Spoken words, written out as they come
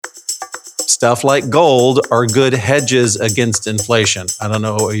stuff like gold are good hedges against inflation. I don't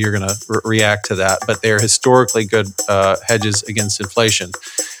know how you're going to react to that, but they're historically good hedges against inflation.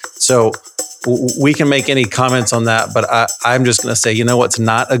 So we can make any comments on that, but I'm just going to say, you know what's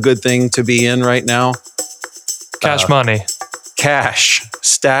not a good thing to be in right now? Cash money. Cash.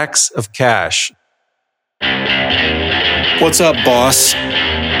 Stacks of cash. What's up, boss?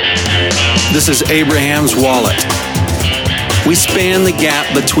 This is Abraham's Wallet. We span the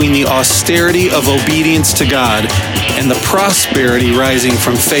gap between the austerity of obedience to God and the prosperity rising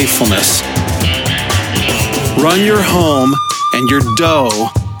from faithfulness. Run your home and your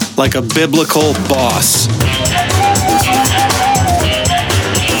dough like a biblical boss.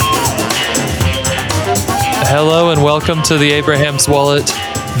 Hello and welcome to the Abraham's Wallet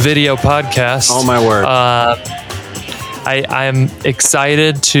video podcast. Oh my word. I'm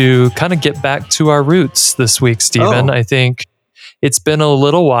excited to kind of get back to our roots this week, Stephen. I think it's been a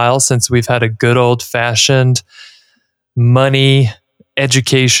little while since we've had a good old-fashioned money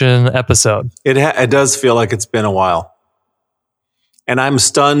education episode. It does feel like it's been a while. And I'm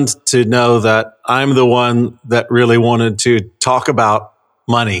stunned to know that I'm the one that really wanted to talk about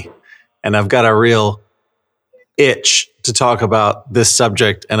money. And I've got a real itch to talk about this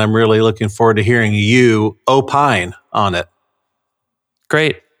subject. And I'm really looking forward to hearing you opine on it.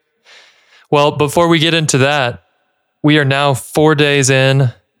 Great. Well, before we get into that, we are now 4 days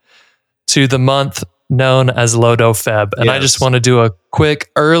in to the month known as Lodo Feb. And yes. I just want to do a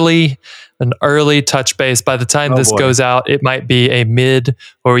quick early touch base. By the time this goes out, it might be a mid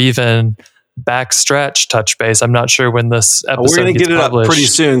or even backstretch touch base. I'm not sure when this episode We're going to get it published. Up pretty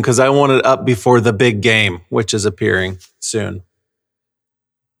soon because I want it up before the big game, which is appearing soon.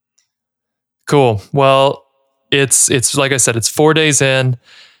 Cool. Well, it's like I said, it's 4 days in.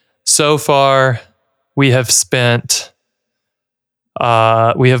 So far, we have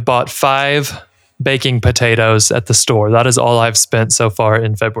bought 5 baking potatoes at the store. That is all I've spent so far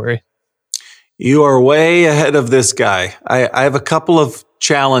in February. You are way ahead of this guy. I have a couple of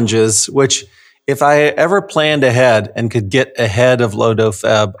challenges, which if I ever planned ahead and could get ahead of Lodo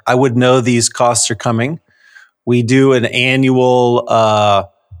Feb, I would know these costs are coming. We do an annual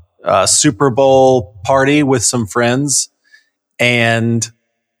Super Bowl party with some friends. And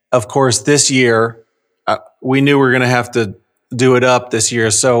of course, this year, we knew we were going to have to do it up this year.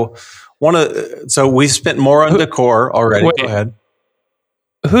 So we spent more on decor already. Wait, go ahead.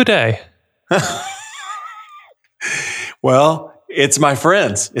 Who day? Well, it's my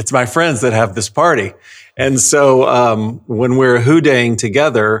friends. It's my friends that have this party. And so when we're hoodaying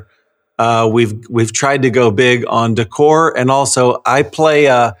together, we've tried to go big on decor. And also I play,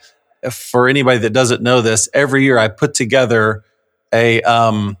 for anybody that doesn't know this, every year I put together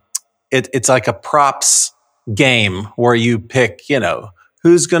it's like a props game where you pick,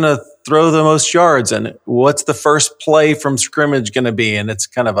 who's going to throw the most yards and what's the first play from scrimmage going to be. And it's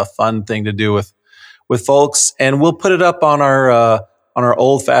kind of a fun thing to do with folks. And we'll put it up on our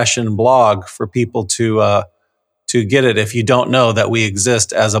old fashioned blog for people to get it. If you don't know that we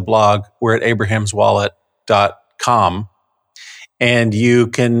exist as a blog, we're at abrahamswallet.com and you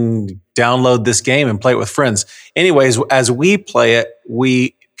can download this game and play it with friends. Anyways, as we play it,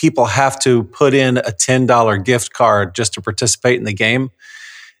 people have to put in a $10 gift card just to participate in the game.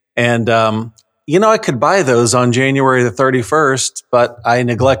 And, I could buy those on January the 31st, but I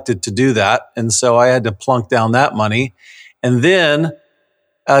neglected to do that. And so I had to plunk down that money. And then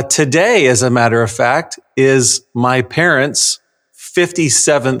today, as a matter of fact, is my parents'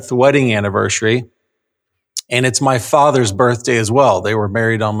 57th wedding anniversary. And it's my father's birthday as well. They were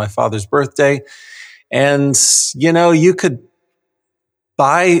married on my father's birthday. And, you could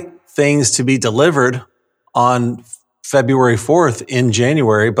buy things to be delivered on February 4th in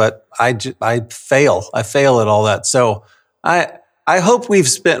January, but I fail. I fail at all that. So I hope we've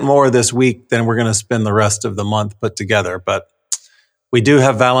spent more this week than we're going to spend the rest of the month put together. But we do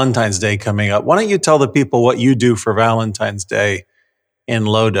have Valentine's Day coming up. Why don't you tell the people what you do for Valentine's Day in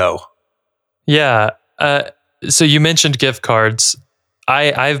Lodo? Yeah. So you mentioned gift cards.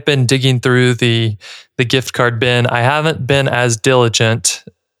 I've been digging through the gift card bin. I haven't been as diligent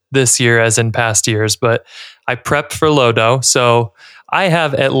this year as in past years, but I prepped for Lodo. So I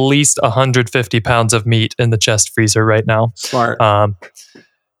have at least 150 pounds of meat in the chest freezer right now. Smart.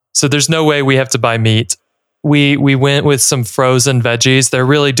 So there's no way we have to buy meat. We went with some frozen veggies. They're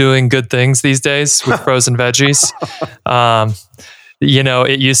really doing good things these days with frozen veggies.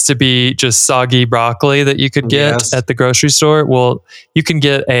 It used to be just soggy broccoli that you could get at the grocery store. Well, you can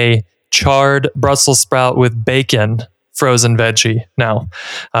get a charred Brussels sprout with bacon frozen veggie now.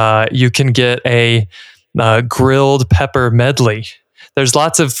 You can get a grilled pepper medley there's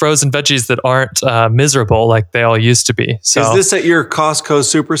lots of frozen veggies that aren't miserable like they all used to be. So is this at your Costco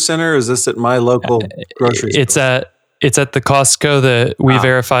Super Center? Or is this at my local grocery store? It's at the Costco that we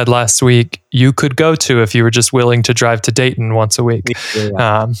verified last week you could go to if you were just willing to drive to Dayton once a week.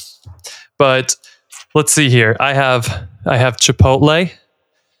 Yeah. But let's see here. I have Chipotle.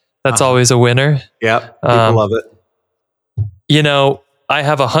 That's always a winner. Yep. People love it. You know, I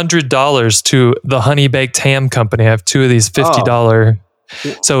have $100 to the Honey Baked Ham Company. I have two of these $50.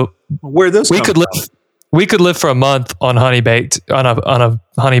 So where those we could live for a month on honey baked on a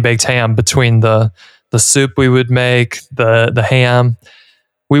honey baked ham between the soup we would make, the ham.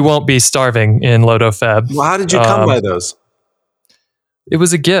 We won't be starving in Lodo Feb. Well, how did you come by those? It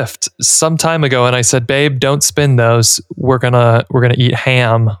was a gift some time ago, and I said, "Babe, don't spend those. We're gonna eat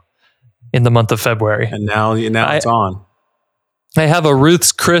ham in the month of February." And now it's on. I have a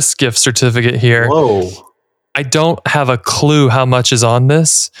Ruth's Chris gift certificate here. Whoa. I don't have a clue how much is on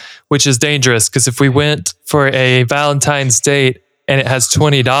this, which is dangerous because if we went for a Valentine's date and it has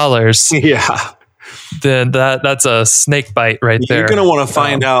 $20, yeah, then that's a snake bite right there. You're going to want to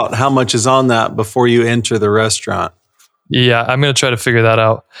find out how much is on that before you enter the restaurant. Yeah, I'm going to try to figure that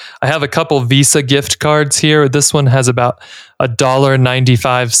out. I have a couple Visa gift cards here. This one has about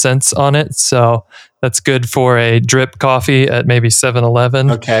 $1.95 on it. So that's good for a drip coffee at maybe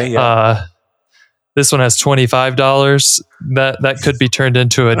 7-Eleven. Okay. Yeah. This one has $25. That could be turned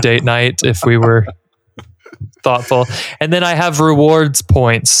into a date night if we were thoughtful. And then I have rewards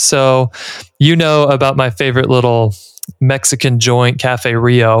points. So you know about my favorite little Mexican joint, Cafe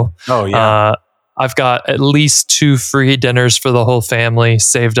Rio. Oh, yeah. I've got at least 2 free dinners for the whole family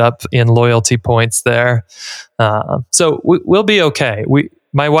saved up in loyalty points there. So we'll be okay.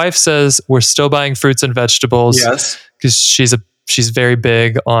 My wife says we're still buying fruits and vegetables. Yes. Because she's very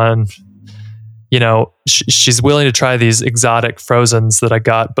big on, you know, she's willing to try these exotic frozens that I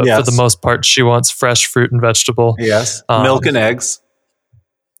got, but for the most part, she wants fresh fruit and vegetable. Yes. Milk and eggs.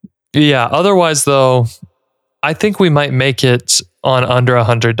 Yeah. Otherwise, though, I think we might make it on under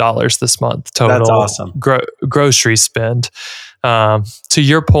 $100 this month total. That's awesome. Grocery spend. To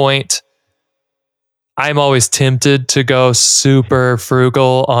your point, I'm always tempted to go super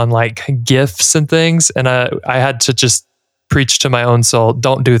frugal on like gifts and things, and I had to just preach to my own soul.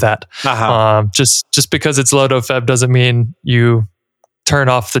 Don't do that. Just because it's Lodo Feb doesn't mean you turn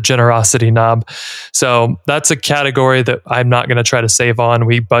off the generosity knob. So that's a category that I'm not going to try to save on.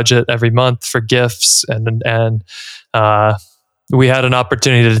 We budget every month for gifts, and we had an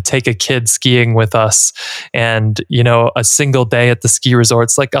opportunity to take a kid skiing with us, and you know, a single day at the ski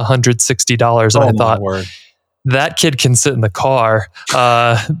resort's like $160. And I thought, that kid can sit in the car.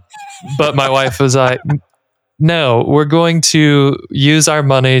 But my wife was like, no, we're going to use our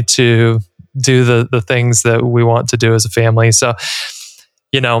money to do the things that we want to do as a family. So,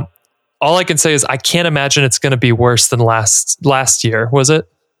 you know, all I can say is I can't imagine it's going to be worse than last year. Was it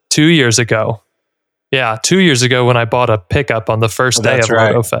 2 years ago? Yeah, 2 years ago when I bought a pickup on the first day of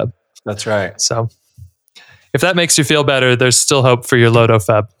Lodo Feb. That's right. So if that makes you feel better, there's still hope for your Lodo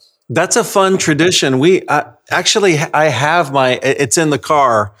Feb. That's a fun tradition. I have it's in the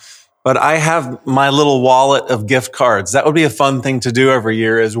car, but I have my little wallet of gift cards. That would be a fun thing to do every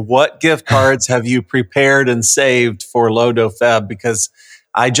year, is what gift cards have you prepared and saved for Lodo Feb? Because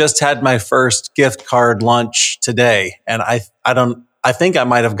I just had my first gift card lunch today, and I think I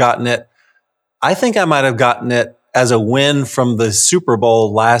might have gotten it. I think I might have gotten it as a win from the Super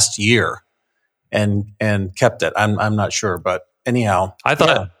Bowl last year, and kept it. I'm not sure, but anyhow, I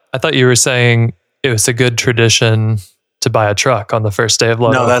thought you were saying it was a good tradition to buy a truck on the first day of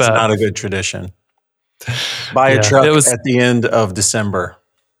Lodo Feb. No, that's not a good tradition. Buy a truck at the end of December.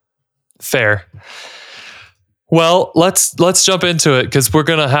 Fair. Well, let's jump into it, because we're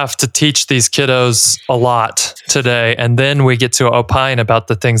going to have to teach these kiddos a lot today, and then we get to opine about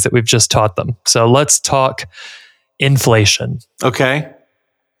the things that we've just taught them. So let's talk inflation. Okay.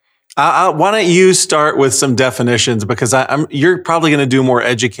 Why don't you start with some definitions, because you're probably going to do more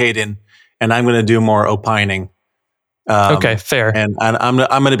educating and I'm going to do more opining. Okay, fair. And I'm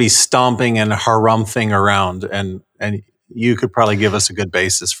going to be stomping and harumphing around, and you could probably give us a good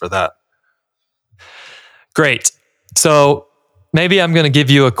basis for that. Great. So maybe I'm going to give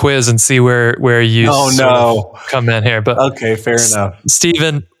you a quiz and see where you come in here. But okay, fair enough.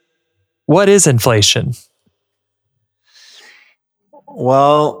 Stephen, what is inflation?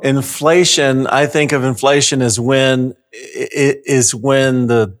 Well, inflation, I think of inflation as when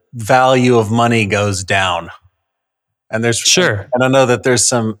the value of money goes down. And and I know that there's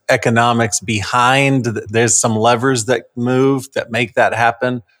some economics behind, there's some levers that move that make that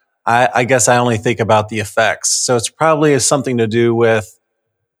happen. I guess I only think about the effects. So it's probably something to do with,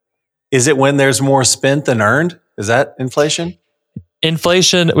 is it when there's more spent than earned? Is that inflation?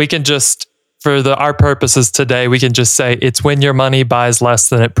 Inflation, we can just, for our purposes today, we can just say it's when your money buys less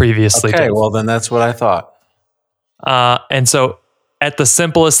than it previously did. Okay, well then that's what I thought. And so at the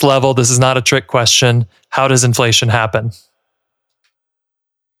simplest level, this is not a trick question. How does inflation happen?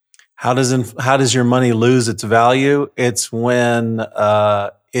 How does your money lose its value? It's when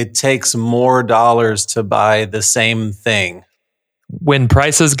it takes more dollars to buy the same thing. When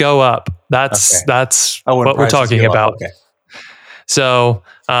prices go up, that's what we're talking about. Okay. So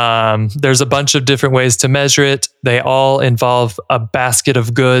there's a bunch of different ways to measure it. They all involve a basket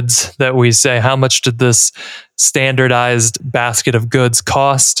of goods that we say, how much did this standardized basket of goods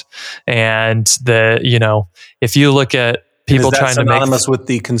cost? And if you look at people trying to make... Is that synonymous with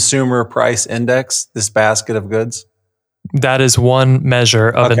the consumer price index, this basket of goods? That is one measure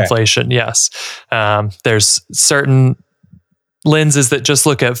of inflation, yes. There's certain lenses that just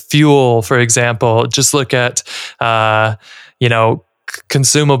look at fuel, for example, just look at,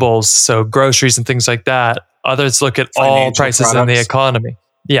 consumables, so groceries and things like that. Others look at all prices products in the economy.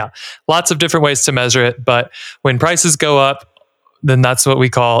 Yeah, lots of different ways to measure it. But when prices go up, then that's what we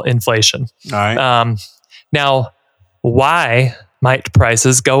call inflation. All right. Now, why might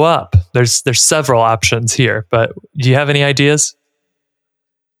prices go up? There's several options here, but do you have any ideas?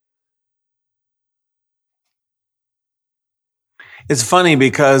 It's funny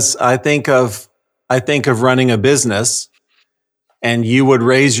because I think of running a business, and you would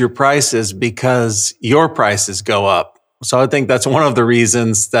raise your prices because your prices go up. So I think that's one of the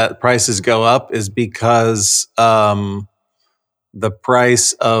reasons that prices go up is because the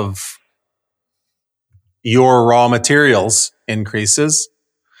price of your raw materials increases.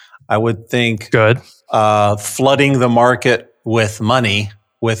 I would think flooding the market with money,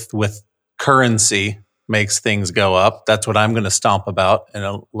 with currency, makes things go up. That's what I'm going to stomp about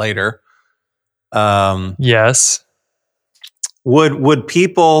later. Yes. Would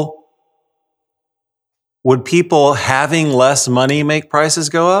people having less money make prices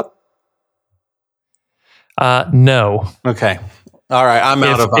go up? No. Okay. All right. I'm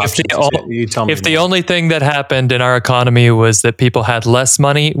out of options. You tell me. If the only thing that happened in our economy was that people had less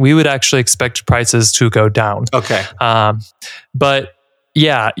money, we would actually expect prices to go down. Okay. But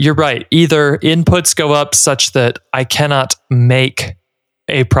yeah, you're right. Either inputs go up such that I cannot make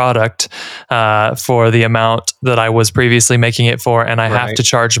a product for the amount that I was previously making it for, and I have to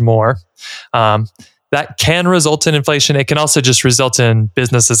charge more. That can result in inflation. It can also just result in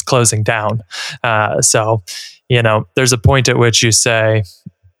businesses closing down. So, there's a point at which you say,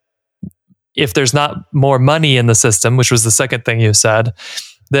 if there's not more money in the system, which was the second thing you said,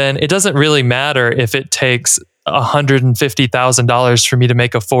 then it doesn't really matter if it takes $150,000 for me to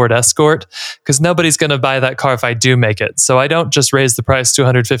make a Ford Escort, because nobody's going to buy that car if I do make it. So I don't just raise the price to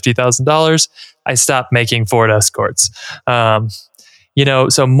 $150,000. I stop making Ford Escorts.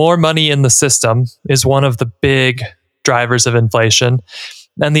 So more money in the system is one of the big drivers of inflation.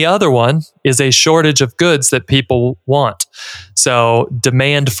 And the other one is a shortage of goods that people want. So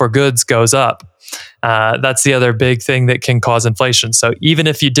demand for goods goes up. That's the other big thing that can cause inflation. So even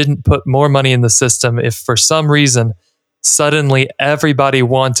if you didn't put more money in the system, if for some reason suddenly everybody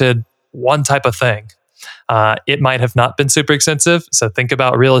wanted one type of thing, it might have not been super expensive. So think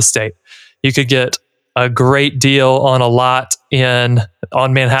about real estate. You could get a great deal on a lot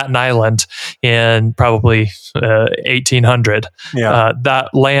on Manhattan Island in probably 1800. Yeah.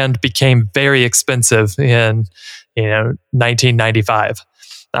 That land became very expensive in 1995.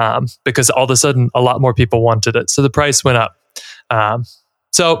 Because all of a sudden a lot more people wanted it. So the price went up.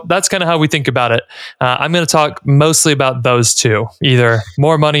 So that's kind of how we think about it. I'm going to talk mostly about those two, either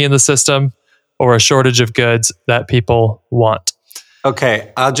more money in the system or a shortage of goods that people want.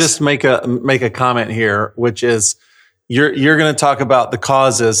 Okay. I'll just make a comment here, which is you're going to talk about the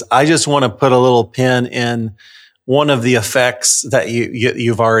causes. I just want to put a little pin in one of the effects that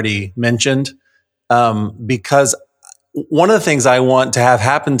you've already mentioned, because one of the things I want to have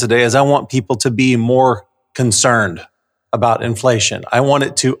happen today is I want people to be more concerned about inflation. I want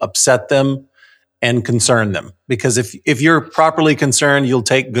it to upset them and concern them, because if you're properly concerned, you'll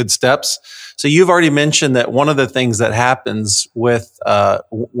take good steps. So you've already mentioned that one of the things that happens with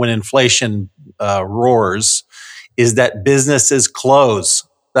when inflation roars is that businesses close.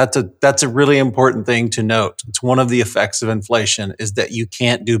 That's a really important thing to note. It's one of the effects of inflation is that you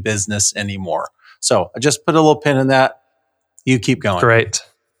can't do business anymore. So I just put a little pin in that. You keep going. Great.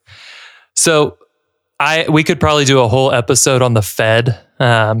 So we could probably do a whole episode on the Fed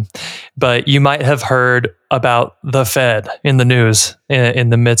But you might have heard about the Fed in the news in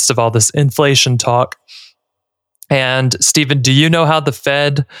the midst of all this inflation talk. And Stephen, do you know how the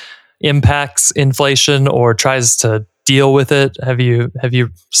Fed impacts inflation or tries to deal with it? Have you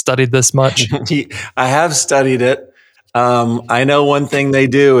studied this much? I have studied it. I know one thing they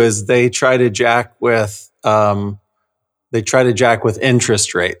do is they try to jack with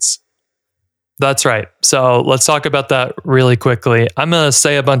interest rates. That's right. So let's talk about that really quickly. I'm going to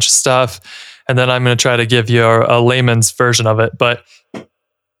say a bunch of stuff, and then I'm going to try to give you a layman's version of it. But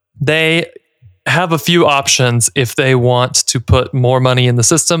they have a few options if they want to put more money in the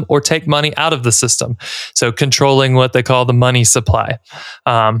system or take money out of the system. So controlling what they call the money supply.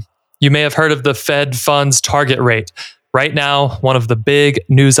 You may have heard of the Fed funds target rate. Right now, one of the big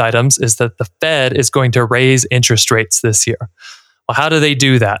news items is that the Fed is going to raise interest rates this year. Well, how do they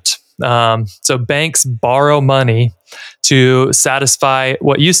do that? So banks borrow money to satisfy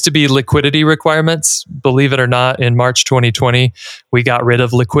what used to be liquidity requirements. Believe it or not, in March 2020, we got rid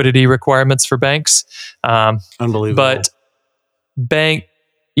of liquidity requirements for banks. Unbelievable. But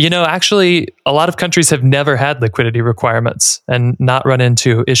actually, a lot of countries have never had liquidity requirements and not run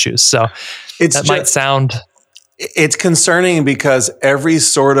into issues. So might sound... It's concerning because every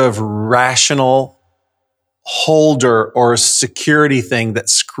sort of rational holder or security thing that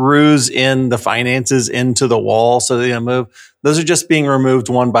screws in the finances into the wall so they can move, those are just being removed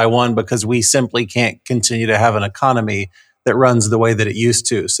one by one because we simply can't continue to have an economy that runs the way that it used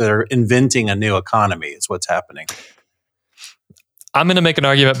to. So they're inventing a new economy is what's happening. I'm going to make an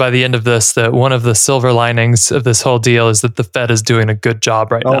argument by the end of this that one of the silver linings of this whole deal is that the Fed is doing a good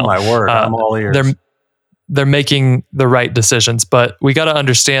job right now. Oh my word, I'm all ears. They're making the right decisions, but we got to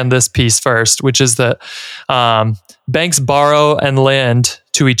understand this piece first, which is that banks borrow and lend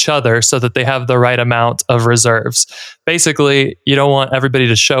to each other so that they have the right amount of reserves. Basically, you don't want everybody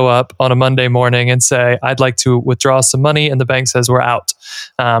to show up on a Monday morning and say, I'd like to withdraw some money, and the bank says we're out.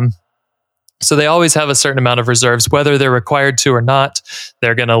 So they always have a certain amount of reserves, whether they're required to or not.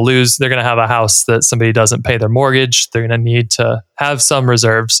 They're going to have a house that somebody doesn't pay their mortgage. They're going to need to have some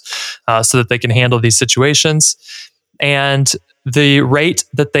reserves so that they can handle these situations. And the rate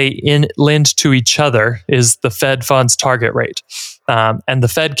that they lend to each other is the Fed funds target rate. And the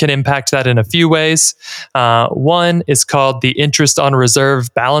Fed can impact that in a few ways. One is called the interest on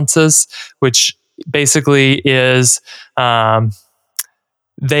reserve balances, which basically is...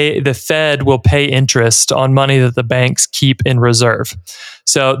 the Fed will pay interest on money that the banks keep in reserve.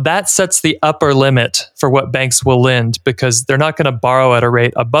 So that sets the upper limit for what banks will lend because they're not going to borrow at a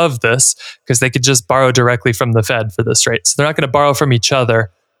rate above this because they could just borrow directly from the Fed for this rate. So they're not going to borrow from each other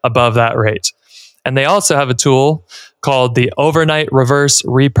above that rate. And they also have a tool called the Overnight Reverse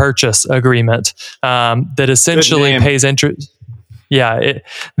Repurchase Agreement that essentially pays interest. Yeah,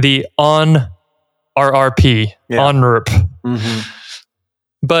 the ONRRP, ONRRP. Mm-hmm.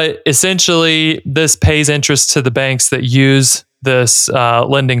 But essentially, this pays interest to the banks that use this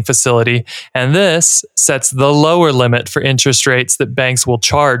lending facility. And this sets the lower limit for interest rates that banks will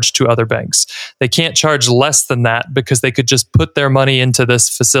charge to other banks. They can't charge less than that because they could just put their money into this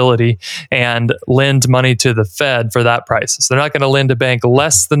facility and lend money to the Fed for that price. So they're not going to lend a bank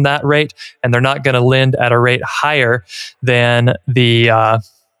less than that rate, and they're not going to lend at a rate higher than the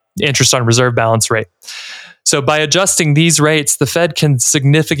interest on reserve balance rate. So by adjusting these rates, the Fed can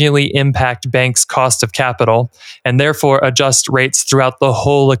significantly impact banks' cost of capital and therefore adjust rates throughout the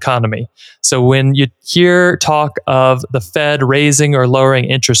whole economy. So when you hear talk of the Fed raising or lowering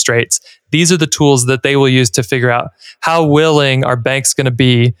interest rates, these are the tools that they will use to figure out how willing are banks going to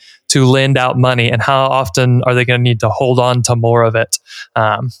be to lend out money and how often are they going to need to hold on to more of it.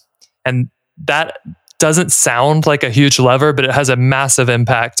 And that doesn't sound like a huge lever, but it has a massive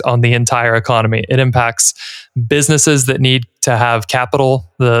impact on the entire economy. It impacts businesses that need to have capital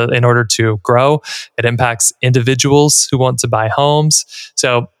in order to grow. It impacts individuals who want to buy homes.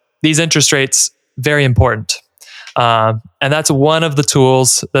 So these interest rates, very important. And that's one of the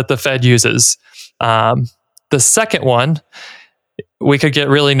tools that the Fed uses. The second one, we could get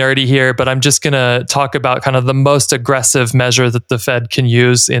really nerdy here, but I'm just going to talk about kind of the most aggressive measure that the Fed can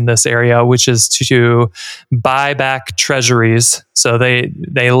use in this area, which is to buy back treasuries. So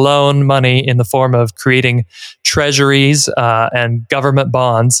they loan money in the form of creating treasuries and government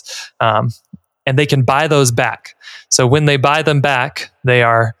bonds, and they can buy those back. So when they buy them back, they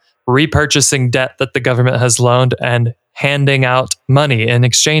are repurchasing debt that the government has loaned and handing out money in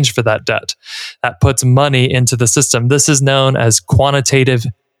exchange for that debt. That puts money into the system. This is known as quantitative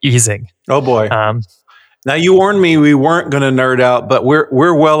easing. Oh boy. Now you warned me we weren't going to nerd out, but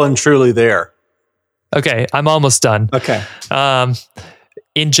we're well and truly there. Okay, I'm almost done. Okay.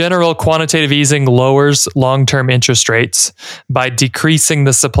 In general, quantitative easing lowers long-term interest rates by decreasing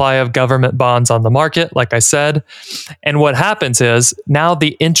the supply of government bonds on the market, like I said. And what happens is now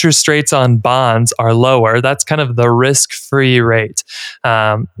the interest rates on bonds are lower. That's kind of the risk-free rate.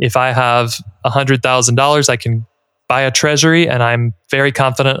 If I have $100,000, I can buy a treasury, and I'm very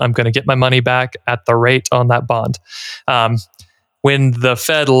confident I'm going to get my money back at the rate on that bond. When the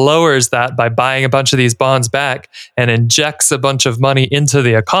Fed lowers that by buying a bunch of these bonds back and injects a bunch of money into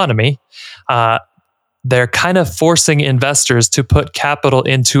the economy, they're kind of forcing investors to put capital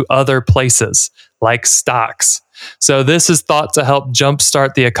into other places like stocks. So this is thought to help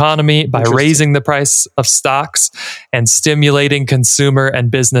jumpstart the economy by raising the price of stocks and stimulating consumer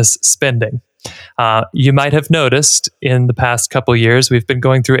and business spending. You might have noticed in the past couple of years, we've been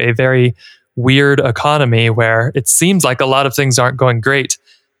going through a very weird economy where it seems like a lot of things aren't going great,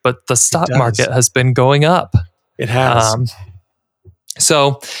 but the stock market has been going up. It has.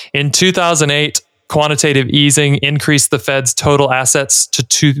 So in 2008, quantitative easing increased the Fed's total assets to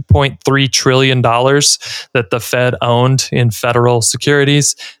 $2.3 trillion that the Fed owned in federal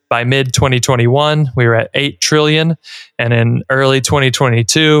securities. By mid-2021, we were at $8 trillion. And in early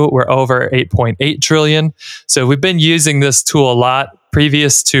 2022, we're over $8.8 trillion. So we've been using this tool a lot.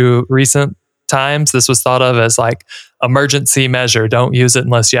 Previous to recent times, this was thought of as like emergency measure. Don't use it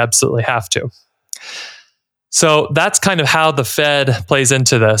unless you absolutely have to. So that's kind of how the Fed plays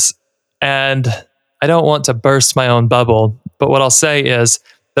into this. And I don't want to burst my own bubble, but what I'll say is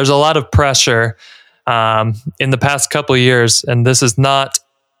there's a lot of pressure in the past couple of years. And this is not,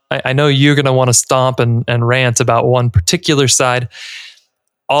 I know you're going to want to stomp and rant about one particular side.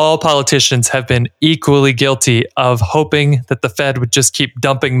 All politicians have been equally guilty of hoping that the Fed would just keep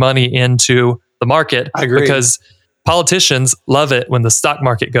dumping money into the market. I agree. Because politicians love it when the stock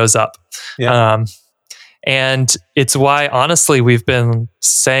market goes up. Yeah. And it's why, honestly, we've been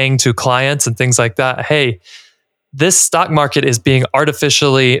saying to clients and things like that, hey, this stock market is being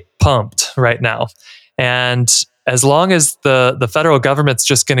artificially pumped right now. And as long as the federal government's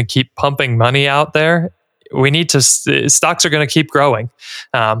just going to keep pumping money out there, stocks are going to keep growing.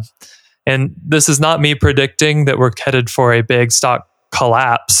 And this is not me predicting that we're headed for a big stock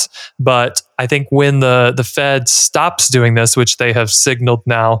collapse, but I think when the Fed stops doing this, which they have signaled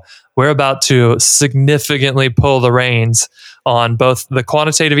now, we're about to significantly pull the reins on both the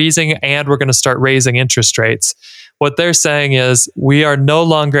quantitative easing and we're going to start raising interest rates. What they're saying is we are no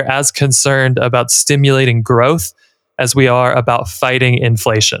longer as concerned about stimulating growth as we are about fighting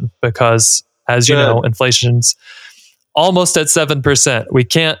inflation, because as you know, inflation's almost at 7%. We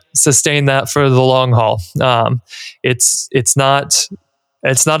can't sustain that for the long haul. It's not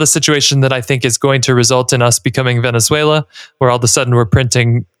a situation that I think is going to result in us becoming Venezuela, where all of a sudden we're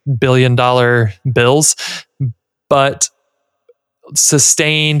printing billion-dollar bills. But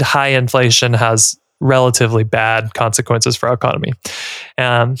sustained high inflation has relatively bad consequences for our economy.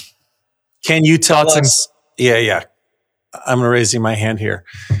 Can you tell us? Yeah. I'm raising my hand here.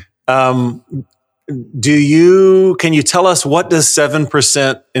 Can you tell us, what does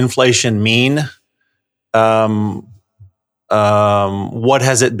 7% inflation mean? What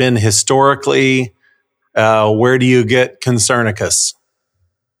has it been historically? Where do you get Concernicus?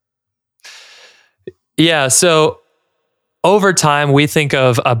 Yeah, so over time, we think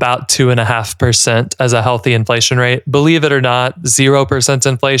of about 2.5% as a healthy inflation rate. Believe it or not, 0%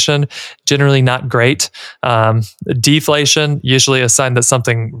 inflation, generally not great. Deflation, usually a sign that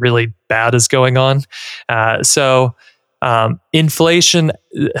something really bad is going on. Inflation,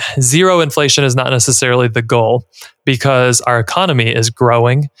 zero inflation is not necessarily the goal, because our economy is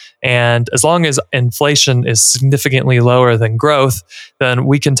growing. And as long as inflation is significantly lower than growth, then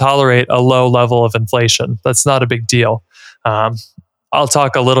we can tolerate a low level of inflation. That's not a big deal. I'll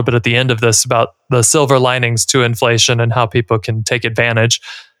talk a little bit at the end of this about the silver linings to inflation and how people can take advantage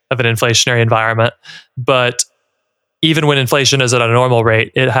of an inflationary environment. But even when inflation is at a normal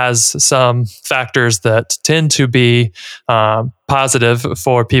rate, it has some factors that tend to be positive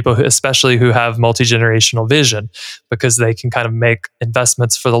for people, especially who have multi-generational vision, because they can kind of make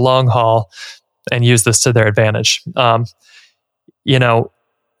investments for the long haul and use this to their advantage.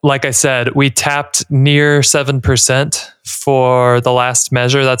 Like I said, we tapped near 7% for the last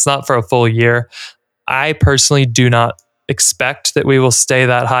measure. That's not for a full year. I personally do not expect that we will stay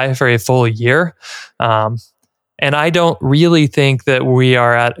that high for a full year. And I don't really think that we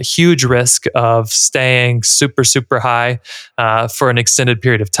are at a huge risk of staying super, super high for an extended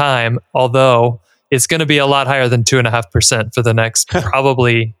period of time, although it's going to be a lot higher than 2.5% for the next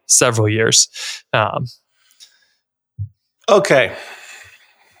probably several years. Okay.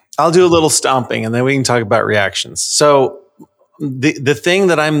 I'll do a little stomping and then we can talk about reactions. So the thing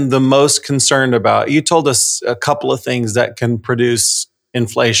that I'm the most concerned about, you told us a couple of things that can produce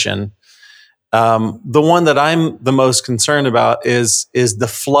inflation. The one that I'm the most concerned about is the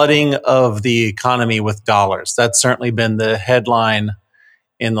flooding of the economy with dollars. That's certainly been the headline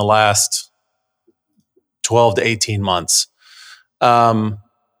in the last 12 to 18 months.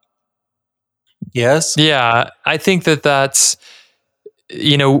 Yes? Yeah, I think that's,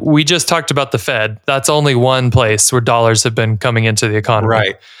 we just talked about the Fed. That's only one place where dollars have been coming into the economy.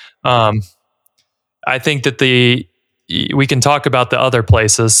 Right. I think that we can talk about the other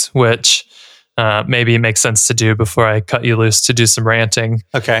places, which maybe it makes sense to do before I cut you loose to do some ranting.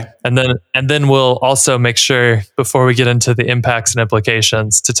 Okay. And then we'll also make sure, before we get into the impacts and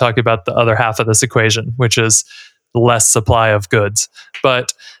implications, to talk about the other half of this equation, which is less supply of goods.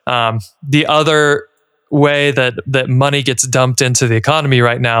 But the other way that money gets dumped into the economy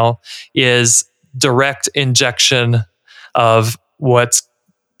right now is direct injection of what's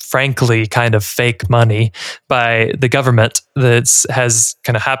frankly kind of fake money by the government. That has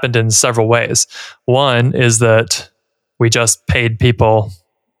kind of happened in several ways. One is that we just paid people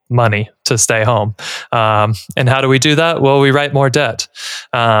money to stay home. And how do we do that? Well, we write more debt.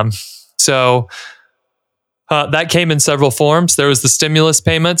 That came in several forms. There was the stimulus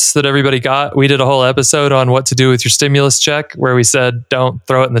payments that everybody got. We did a whole episode on what to do with your stimulus check, where we said don't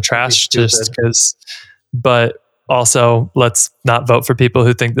throw it in the trash just because. But also, let's not vote for people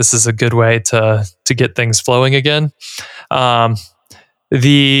who think this is a good way to get things flowing again.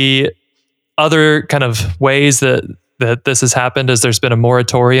 The other kind of ways that this has happened is there's been a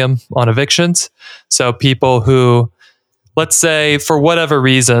moratorium on evictions. So people who, let's say, for whatever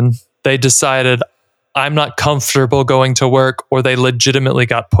reason, they decided, I'm not comfortable going to work, or they legitimately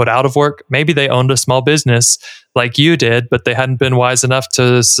got put out of work. Maybe they owned a small business like you did, but they hadn't been wise enough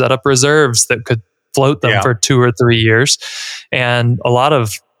to set up reserves that could float them for 2 or 3 years. And a lot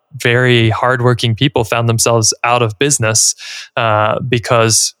of very hardworking people found themselves out of business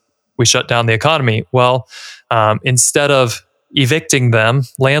because we shut down the economy. Well, instead of evicting them,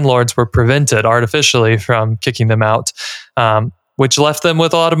 landlords were prevented artificially from kicking them out, which left them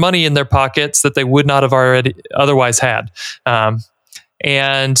with a lot of money in their pockets that they would not have already otherwise had.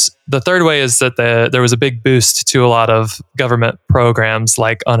 And the third way is that there was a big boost to a lot of government programs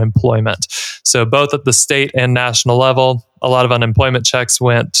like unemployment. So both at the state and national level, a lot of unemployment checks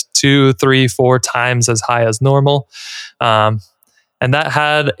went 2, 3, 4 times as high as normal. And that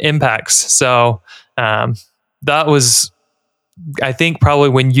had impacts. So that was, I think, probably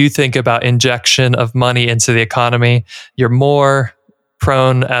when you think about injection of money into the economy, you're more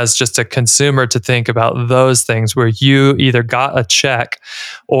prone as just a consumer to think about those things where you either got a check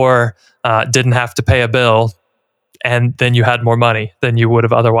or didn't have to pay a bill, and then you had more money than you would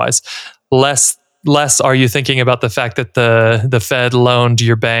have otherwise. Less are you thinking about the fact that the Fed loaned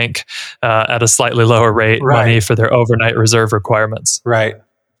your bank at a slightly lower rate money for their overnight reserve requirements. Right.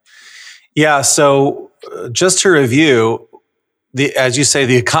 Yeah. So just to review, as you say,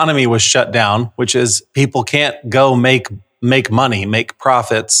 the economy was shut down, which is people can't go make money, make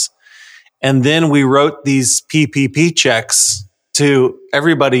profits. And then we wrote these PPP checks to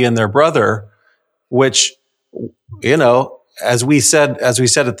everybody and their brother, which, as we said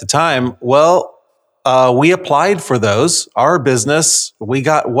at the time, we applied for those. Our business, we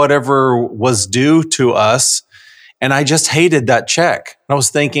got whatever was due to us. And I just hated that check. I was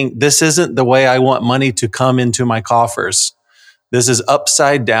thinking, this isn't the way I want money to come into my coffers. This is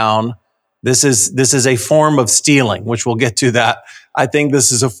upside down. This is a form of stealing, which we'll get to that. I think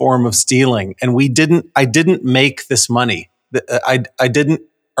this is a form of stealing. And I didn't make this money. I didn't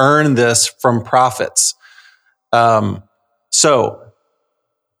earn this from profits. The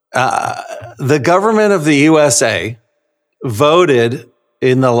government of the USA voted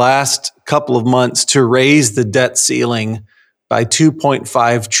in the last couple of months to raise the debt ceiling by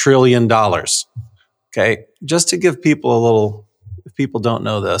 $2.5 trillion. Okay. Just to give people a little, if people don't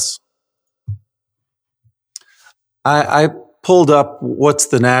know this, I pulled up what's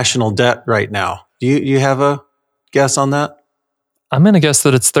the national debt right now. Do you have a guess on that? I'm going to guess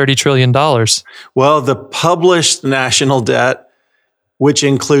that it's $30 trillion. Well, the published national debt, which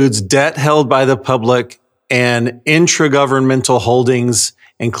includes debt held by the public and intragovernmental holdings,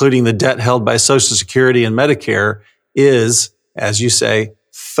 including the debt held by Social Security and Medicare, is, as you say,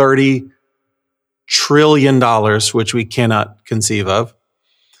 $30 trillion, which we cannot conceive of.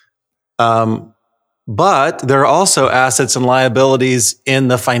 But there are also assets and liabilities in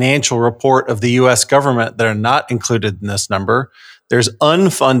the financial report of the U.S. government that are not included in this number. There's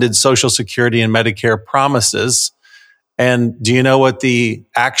unfunded Social Security and Medicare promises. And do you know what the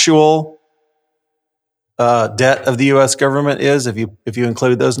actual debt of the U.S. government is if you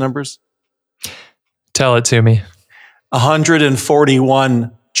include those numbers? Tell it to me.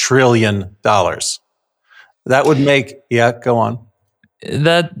 $141 trillion. That would make, go on.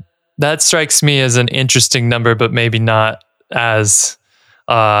 That strikes me as an interesting number, but maybe not as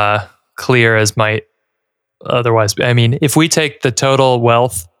clear as might otherwise be. I mean, if we take the total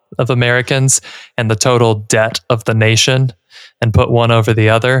wealth of Americans and the total debt of the nation and put one over the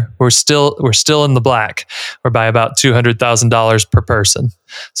other, we're still in the black. We're by about $200,000 per person.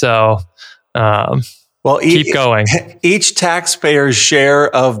 So, keep going. Each taxpayer's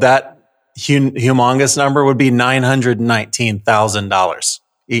share of that humongous number would be $919,000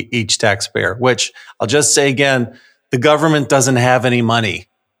 each taxpayer, which I'll just say again, the government doesn't have any money.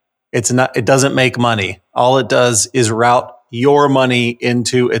 It doesn't make money. All it does is route your money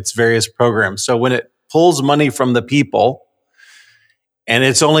into its various programs. So when it pulls money from the people, and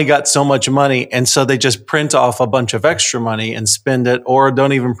it's only got so much money, and so they just print off a bunch of extra money and spend it, or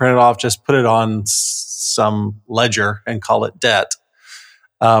don't even print it off, just put it on some ledger and call it debt.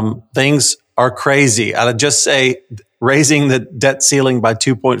 Things are crazy. I'd just say raising the debt ceiling by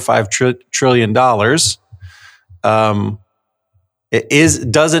 $2.5 trillion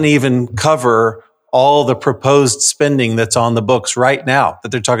doesn't even cover all the proposed spending that's on the books right now that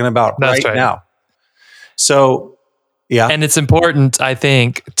they're talking about right now. So, yeah. And it's important, I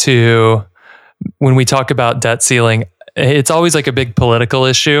think, when we talk about debt ceiling, it's always like a big political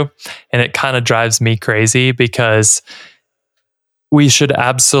issue, and it kind of drives me crazy because we should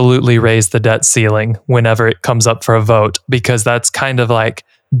absolutely raise the debt ceiling whenever it comes up for a vote, because that's kind of like,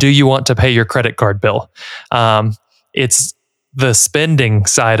 do you want to pay your credit card bill? It's the spending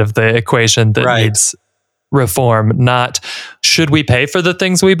side of the equation that needs reform, not should we pay for the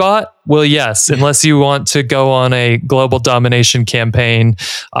things we bought? Well, yes, unless you want to go on a global domination campaign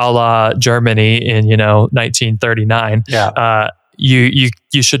a la Germany in 1939. You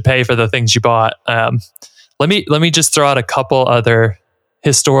should pay for the things you bought. Let me just throw out a couple other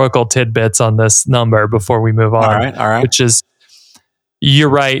historical tidbits on this number before we move on. All right. Which is, you're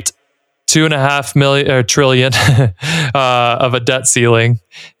right, $2.5 trillion of a debt ceiling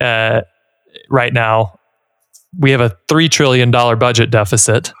right now. We have a $3 trillion budget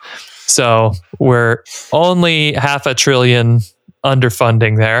deficit. So we're only $0.5 trillion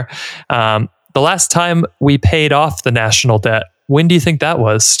underfunding there. The last time we paid off the national debt, when do you think that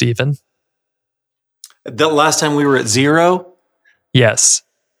was, Stephen? The last time we were at zero? Yes.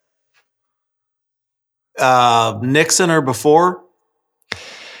 Nixon or before?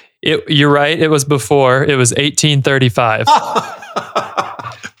 You're right. It was before. It was 1835.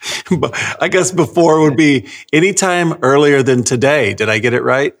 I guess before would be any time earlier than today. Did I get it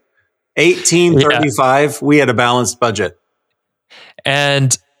right? 1835, we had a balanced budget.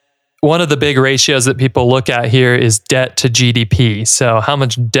 And one of the big ratios that people look at here is debt to GDP. So how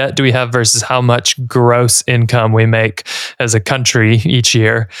much debt do we have versus how much gross income we make as a country each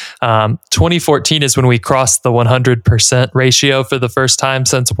year. 2014 is when we crossed the 100% ratio for the first time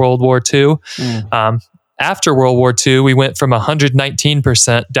since World War II. After World War II, we went from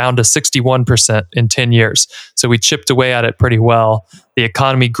 119% down to 61% in 10 years. So we chipped away at it pretty well. The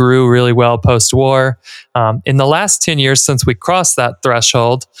economy grew really well post-war. In the last 10 years since we crossed that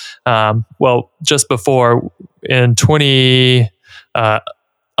threshold, just before, in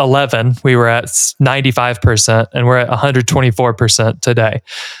 2011, we were at 95%, and we're at 124% today.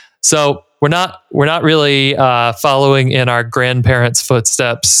 So we're not really following in our grandparents'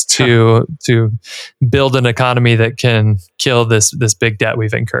 footsteps to build an economy that can kill this big debt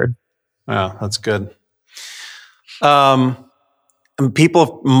we've incurred. Wow, that's good. And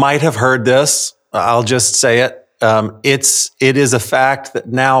people might have heard this. I'll just say it. It is a fact that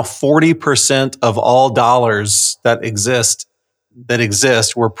now 40% of all dollars that exist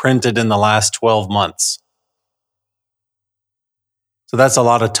were printed in the last 12 months. So that's a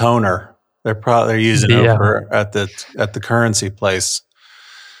lot of toner. They're using over at the currency place.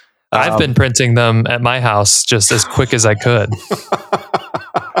 I've been printing them at my house just as quick as I could.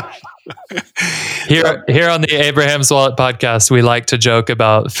 Here on the Abraham's Wallet podcast, we like to joke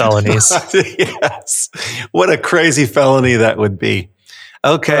about felonies. Yes. What a crazy felony that would be.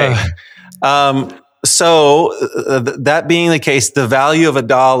 Okay. So that being the case, the value of a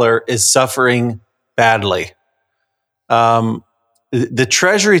dollar is suffering badly. The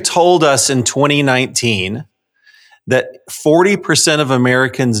Treasury told us in 2019 that 40% of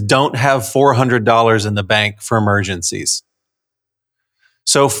Americans don't have $400 in the bank for emergencies.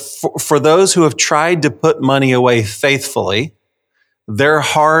 So for those who have tried to put money away faithfully, their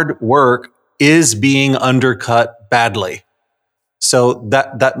hard work is being undercut badly. So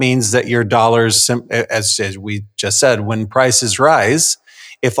that means that your dollars, as we just said, when prices rise,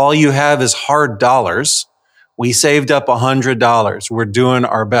 if all you have is hard dollars, we saved up $100. We're doing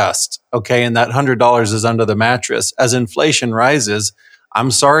our best. Okay. And that $100 is under the mattress. As inflation rises, I'm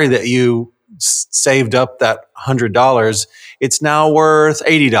sorry that you saved up that $100. It's now worth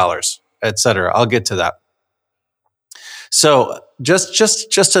 $80, et cetera. I'll get to that. So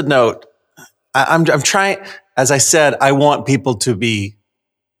just a note, I'm trying, as I said, I want people to be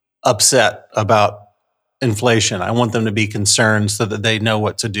upset about inflation. I want them to be concerned so that they know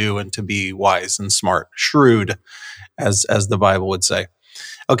what to do and to be wise and smart, shrewd, as the Bible would say.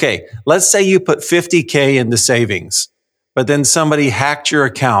 Okay, let's say you put $50K into savings, but then somebody hacked your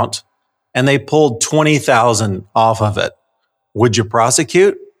account and they pulled $20,000 off of it. Would you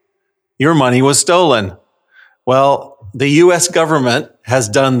prosecute? Your money was stolen. Well, the U.S. government has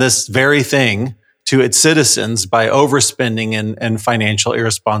done this very thing to its citizens by overspending and financial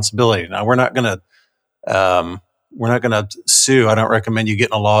irresponsibility. Now, we're not going to sue. I don't recommend you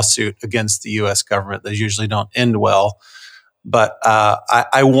getting a lawsuit against the U.S. government. Those usually don't end well. But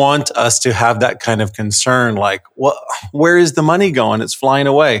I want us to have that kind of concern, like, where is the money going? It's flying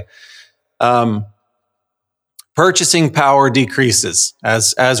away. Purchasing power decreases,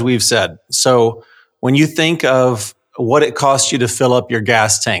 as we've said. So when you think of what it costs you to fill up your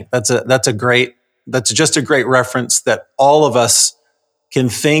gas tank, that's just a great reference that all of us can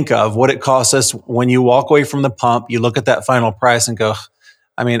think of what it costs us when you walk away from the pump, you look at that final price and go,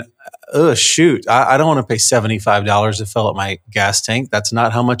 I mean, shoot, I don't want to pay $75 to fill up my gas tank. That's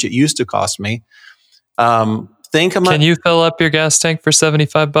not how much it used to cost me. Can you fill up your gas tank for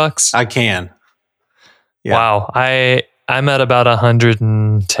 $75? I can. Yeah. Wow. I'm at about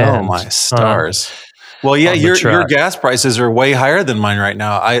 110. Oh my stars. Well, yeah, your gas prices are way higher than mine right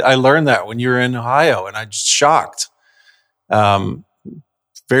now. I learned that when you were in Ohio, and I just shocked.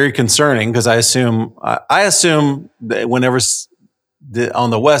 Very concerning, because I assume that whenever on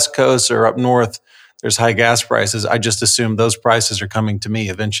the West Coast or up north there's high gas prices, I just assume those prices are coming to me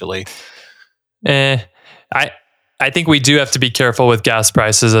eventually. I think we do have to be careful with gas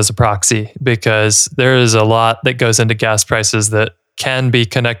prices as a proxy, because there is a lot that goes into gas prices that can be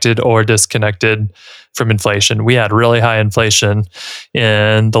connected or disconnected from inflation. We had really high inflation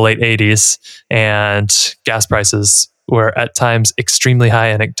in the late 80s, and gas prices were at times extremely high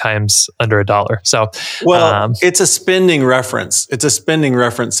and at times under $1. So, it's a spending reference. It's a spending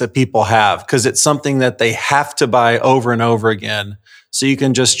reference that people have, because it's something that they have to buy over and over again. So you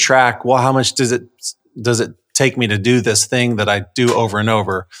can just track, well, how much does it take me to do this thing that I do over and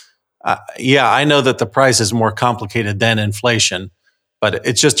over? Yeah, I know that the price is more complicated than inflation, but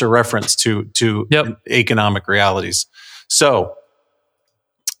it's just a reference to economic realities. So,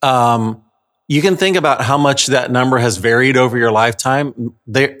 you can think about how much that number has varied over your lifetime.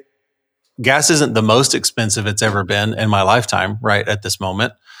 Gas isn't the most expensive it's ever been in my lifetime, right at this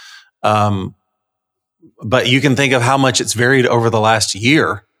moment. But you can think of how much it's varied over the last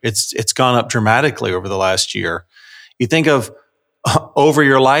year. It's gone up dramatically over the last year. You think of over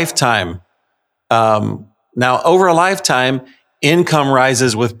your lifetime. Now, over a lifetime, income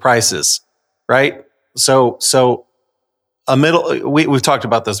rises with prices, right? So we've talked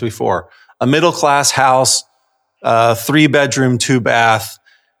about this before. A middle-class house, 3-bedroom, 2-bath,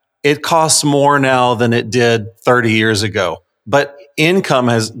 it costs more now than it did 30 years ago. But income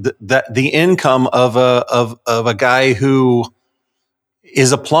the income of a guy who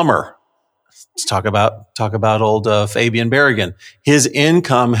is a plumber. Let's talk about old Fabian Berrigan. His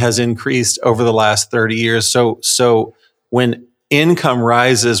income has increased over the last 30 years. So when income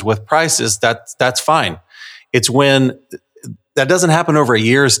rises with prices, that's fine. It's when that doesn't happen over a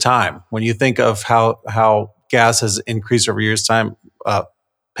year's time. When you think of how gas has increased over a year's time,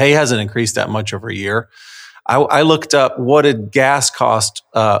 pay hasn't increased that much over a year. I looked up, what did gas cost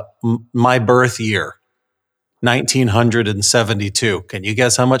my birth year, 1972. Can you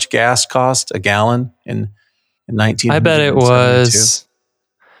guess how much gas cost a gallon in 1972? I bet it was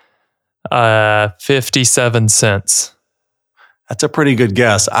 57 cents. That's a pretty good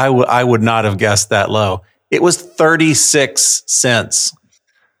guess. I would not have guessed that low. It was 36 cents.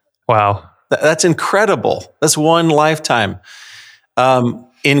 Wow. That's incredible. That's one lifetime.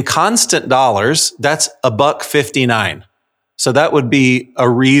 In constant dollars, that's $1.59. So that would be a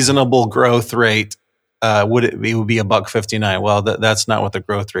reasonable growth rate. It would be $1.59. Well, that's not what the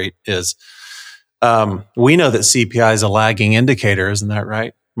growth rate is. We know that CPI is a lagging indicator, isn't that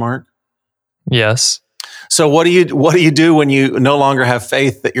right, Mark? Yes. So what do you do when you no longer have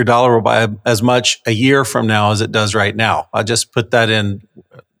faith that your dollar will buy as much a year from now as it does right now? I'll just put a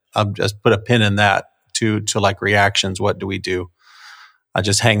pin in that to like reactions. What do we do? I'll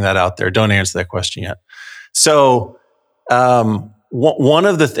just hang that out there. Don't answer that question yet. So, one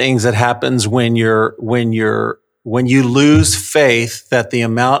of the things that happens when you lose faith that the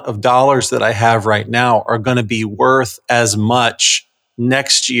amount of dollars that I have right now are going to be worth as much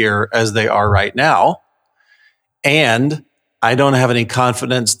next year as they are right now, and I don't have any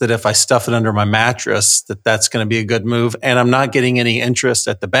confidence that if I stuff it under my mattress, that's going to be a good move, and I'm not getting any interest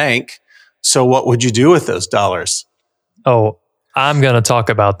at the bank. So what would you do with those dollars? Oh, I'm going to talk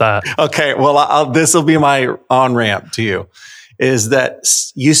about that. Okay. Well, this will be my on-ramp to you, is that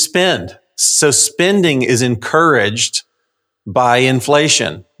you spend. So spending is encouraged by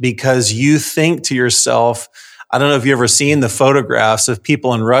inflation because you think to yourself, I don't know if you've ever seen the photographs of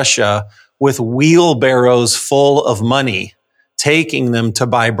people in Russia with wheelbarrows full of money, taking them to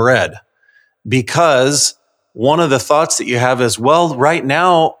buy bread. Because one of the thoughts that you have is, well, right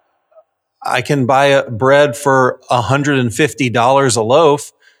now, I can buy a bread for $150 a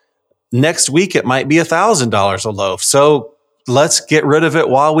loaf. Next week, it might be $1,000 a loaf. So let's get rid of it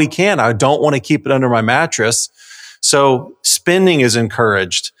while we can. I don't want to keep it under my mattress. So spending is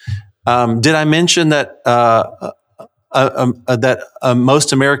encouraged. Did I mention that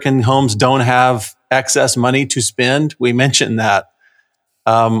most American homes don't have excess money to spend? We mentioned that.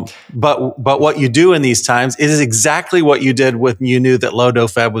 But what you do in these times is exactly what you did when you knew that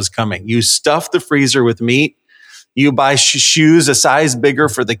Low-Doh-Feb was coming. You stuff the freezer with meat. You buy shoes a size bigger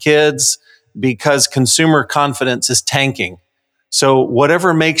for the kids because consumer confidence is tanking. So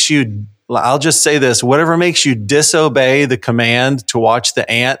whatever makes you, I'll just say this, whatever makes you disobey the command to watch the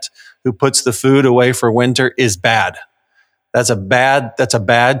ant who puts the food away for winter is bad. That's a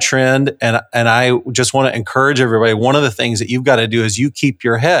bad trend. And I just want to encourage everybody. One of the things that you've got to do is you keep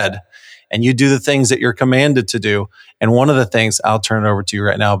your head and you do the things that you're commanded to do. And one of the things, I'll turn it over to you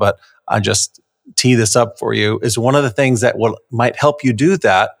right now, but I just tee this up for you, is one of the things that might help you do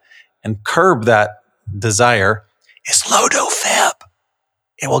that and curb that desire is Low-Doh-Feb.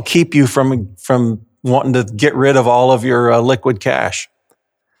 It will keep you from wanting to get rid of all of your liquid cash.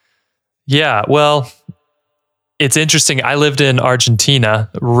 Yeah, well, it's interesting. I lived in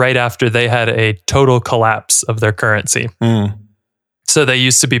Argentina right after they had a total collapse of their currency. So they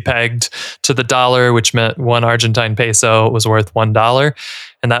used to be pegged to the dollar, which meant one Argentine peso was worth $1.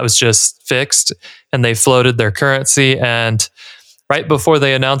 And that was just fixed. And they floated their currency. And right before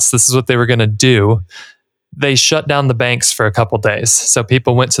they announced this is what they were going to do, they shut down the banks for a couple days. So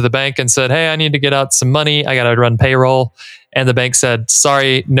people went to the bank and said, hey, I need to get out some money. I got to run payroll. And the bank said,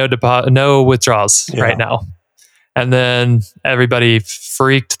 sorry, no withdrawals right now. And then everybody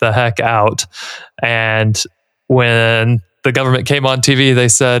freaked the heck out. And when the government came on TV, they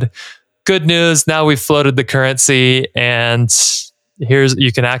said, good news, now we've floated the currency and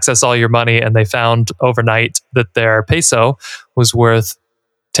you can access all your money. And they found overnight that their peso was worth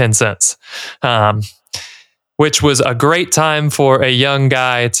 10 cents. Which was a great time for a young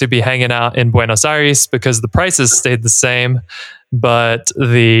guy to be hanging out in Buenos Aires because the prices stayed the same, but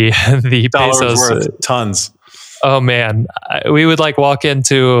the pesos worth tons. Oh man, we would walk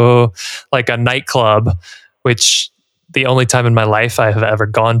into a nightclub, which the only time in my life I have ever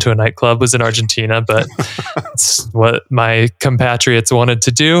gone to a nightclub was in Argentina, but it's what my compatriots wanted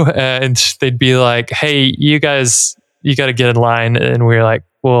to do. And they'd be like, hey, you guys, you got to get in line. And we were like,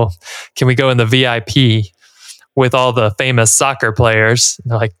 well, can we go in the VIP with all the famous soccer players?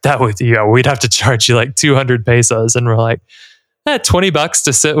 And they're like, we'd have to charge you 200 pesos. And we're like, $20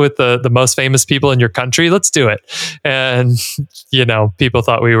 to sit with the most famous people in your country. Let's do it. And, people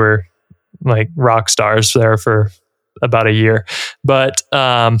thought we were rock stars there for about a year. But,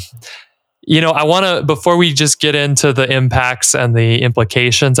 I want to, before we just get into the impacts and the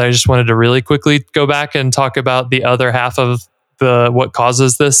implications, I just wanted to really quickly go back and talk about the other half of what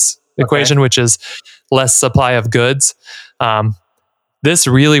causes this equation, which is less supply of goods. This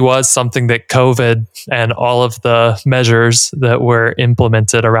really was something that COVID and all of the measures that were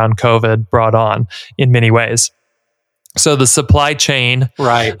implemented around COVID brought on in many ways. So the supply chain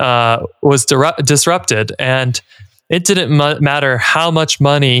was disrupted, and it didn't matter how much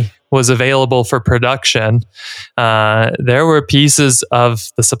money was available for production. There were pieces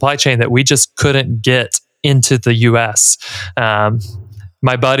of the supply chain that we just couldn't get into the US.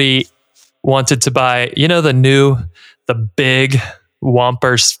 My buddy wanted to buy, the big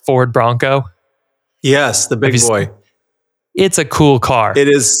Wampers Ford Bronco. Yes, the big boy. It's a cool car. It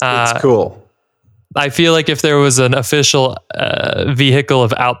is. It's cool. I feel like if there was an official vehicle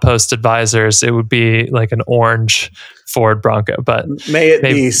of Outpost Advisors, it would be an orange Ford Bronco. But may it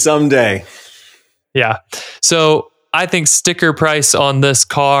be someday. Yeah. So I think sticker price on this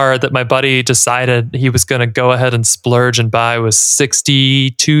car that my buddy decided he was going to go ahead and splurge and buy was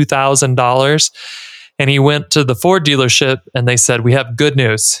 $62,000. And he went to the Ford dealership and they said, "We have good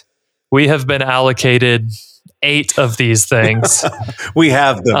news. We have been allocated 8 of these things. We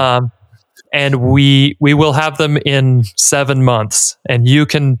have them. And we will have them in 7 months, and you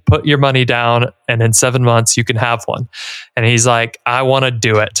can put your money down, and in 7 months you can have one." And he's like, "I want to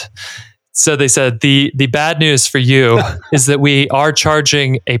do it." So they said, the bad news for you is that we are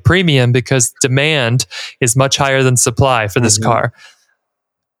charging a premium because demand is much higher than supply for this car.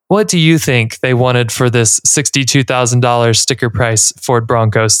 What do you think they wanted for this $62,000 sticker price Ford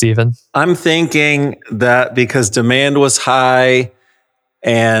Bronco, Stephen? I'm thinking that because demand was high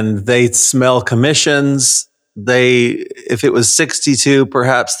and they smell commissions, if it was 62,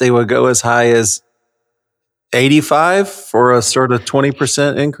 perhaps they would go as high as 85 for a sort of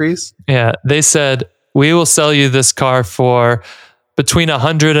 20% increase. Yeah, they said, "We will sell you this car for between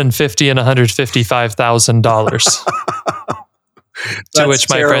 $150,000 and $155,000." To which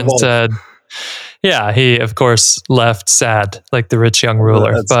my friend said, "Yeah," he of course left sad, like the rich young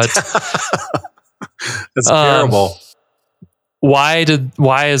ruler. That's terrible. Why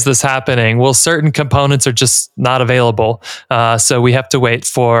is this happening? Well, certain components are just not available. So we have to wait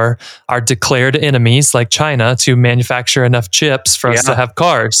for our declared enemies like China to manufacture enough chips for us to have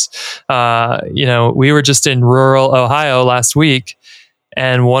cars. We were just in rural Ohio last week,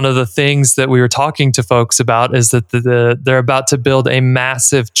 and one of the things that we were talking to folks about is that they're about to build a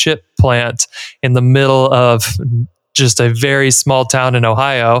massive chip plant in the middle of just a very small town in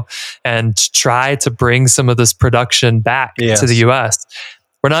Ohio and try to bring some of this production back to the US.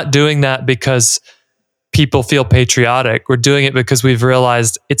 We're not doing that because people feel patriotic. We're doing it because we've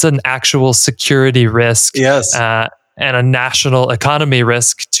realized it's an actual security risk and a national economy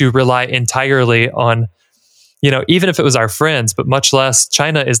risk to rely entirely on, even if it was our friends, but much less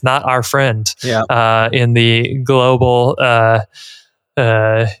China is not our friend in the global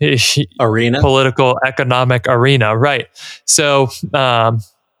arena, political economic arena, right? So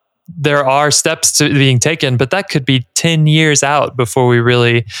there are steps being taken, but that could be 10 years out before we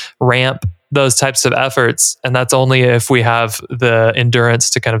really ramp those types of efforts, and that's only if we have the endurance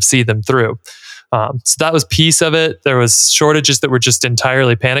to kind of see them through. So that was piece of it. There was shortages that were just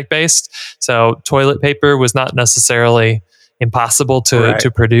entirely panic based. So toilet paper was not necessarily impossible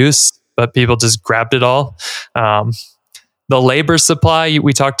to produce, but people just grabbed it all. The labor supply,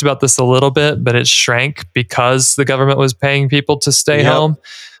 we talked about this a little bit, but it shrank because the government was paying people to stay home.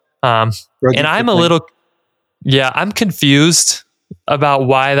 And I'm I'm confused about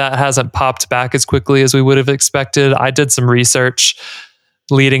why that hasn't popped back as quickly as we would have expected. I did some research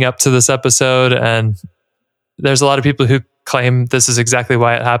leading up to this episode, and there's a lot of people who claim this is exactly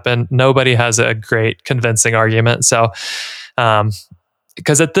why it happened. Nobody has a great convincing argument. So,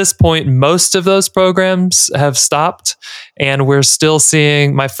 because at this point, most of those programs have stopped, and we're still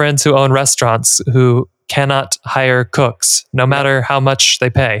seeing my friends who own restaurants who cannot hire cooks, no matter how much they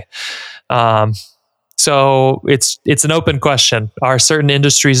pay. So it's an open question. Are certain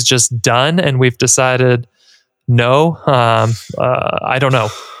industries just done, and we've decided no? I don't know.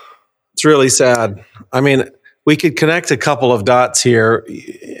 It's really sad. I mean, we could connect a couple of dots here.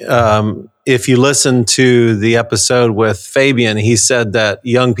 If you listen to the episode with Fabian, he said that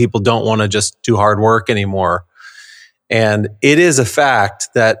young people don't want to just do hard work anymore. And it is a fact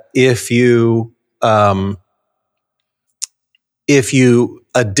that if you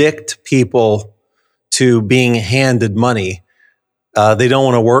addict people to being handed money, they don't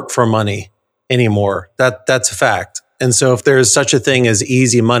want to work for money anymore. That's a fact. And so if there's such a thing as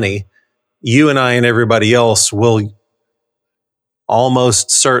easy money, you and I and everybody else will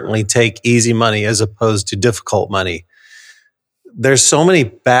almost certainly take easy money as opposed to difficult money. There's so many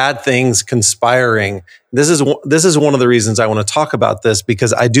bad things conspiring. This is one of the reasons I want to talk about this,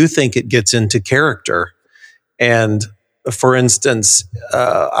 because I do think it gets into character. And for instance,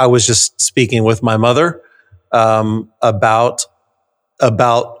 I was just speaking with my mother about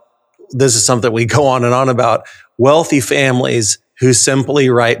this is something we go on and on about, wealthy families who simply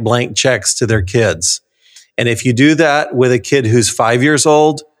write blank checks to their kids. And if you do that with a kid who's 5 years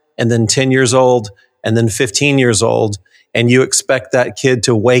old, and then 10 years old, and then 15 years old, and you expect that kid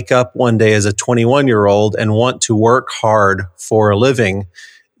to wake up one day as a 21-year-old and want to work hard for a living,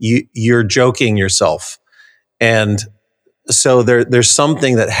 you're joking yourself. And so there's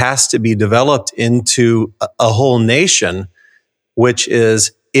something that has to be developed into a whole nation, which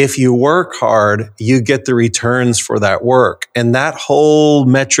is, if you work hard, you get the returns for that work. And that whole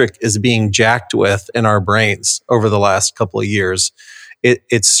metric is being jacked with in our brains over the last couple of years.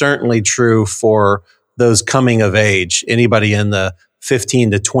 It's certainly true for those coming of age. Anybody in the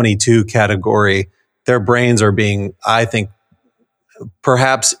 15 to 22 category, their brains are being, I think,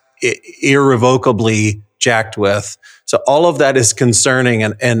 perhaps irrevocably jacked with. So all of that is concerning.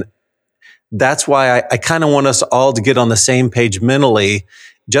 And that's why I kind of want us all to get on the same page mentally,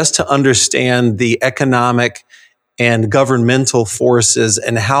 just to understand the economic and governmental forces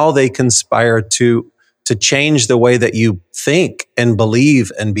and how they conspire to change the way that you think and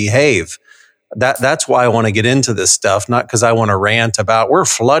believe and behave. That's why I want to get into this stuff, not because I want to rant about we're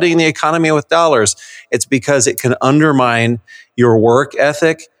flooding the economy with dollars. It's because it can undermine your work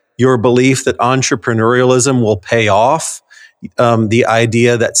ethic, your belief that entrepreneurialism will pay off, the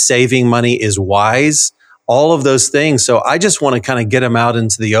idea that saving money is wise, all of those things. So I just want to kind of get them out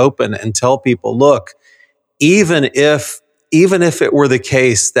into the open and tell people, look, even if it were the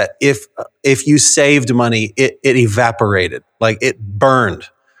case that if you saved money, it evaporated, like it burned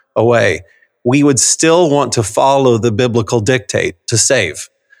away, we would still want to follow the biblical dictate to save.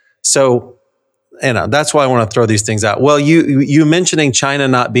 So, that's why I want to throw these things out. Well, you mentioning China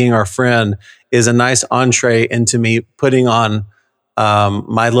not being our friend is a nice entree into me putting on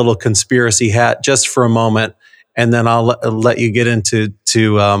my little conspiracy hat just for a moment, and then I'll let you get into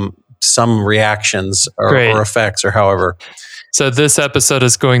some reactions or effects or however. So this episode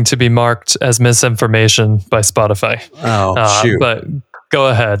is going to be marked as misinformation by Spotify. Oh, shoot. But go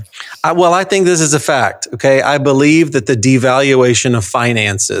ahead. I think this is a fact. Okay. I believe that the devaluation of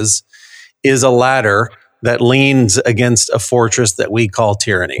finances is a ladder that leans against a fortress that we call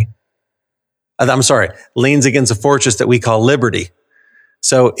tyranny. I'm sorry, leans against a fortress that we call liberty.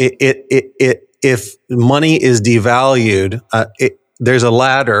 So if money is devalued, there's a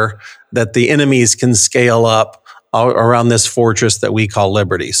ladder that the enemies can scale up around this fortress that we call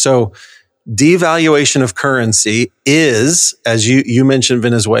liberty. So devaluation of currency is, as you mentioned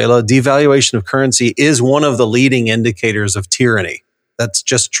Venezuela, devaluation of currency is one of the leading indicators of tyranny. That's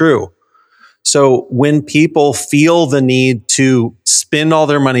just true. So when people feel the need to spend all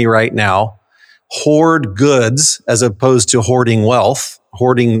their money right now, hoard goods as opposed to hoarding wealth,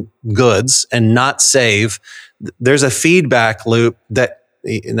 hoarding goods and not save, there's a feedback loop that,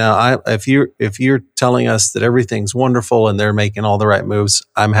 if you're telling us that everything's wonderful and they're making all the right moves,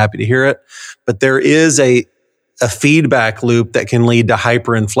 I'm happy to hear it. But there is a feedback loop that can lead to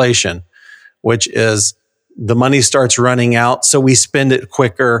hyperinflation, which is the money starts running out. So we spend it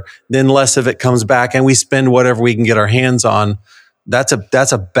quicker, then less of it comes back and we spend whatever we can get our hands on. That's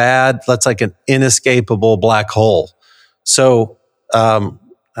like an inescapable black hole. So,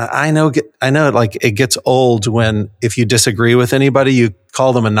 I know, like it gets old when if you disagree with anybody, you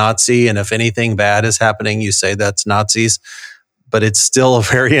call them a Nazi. And if anything bad is happening, you say that's Nazis, but it's still a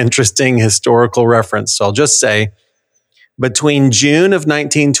very interesting historical reference. So I'll just say between June of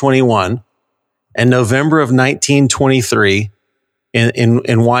 1921 and November of 1923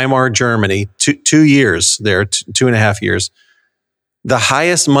 in Weimar, Germany, 2 years there, 2.5 years, the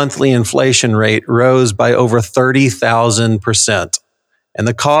highest monthly inflation rate rose by over 30,000%. And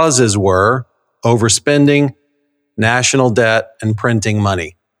the causes were overspending, national debt, and printing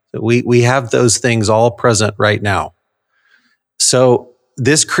money. We have those things all present right now. So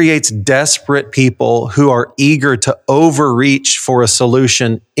this creates desperate people who are eager to overreach for a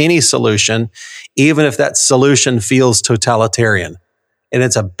solution, any solution, even if that solution feels totalitarian. And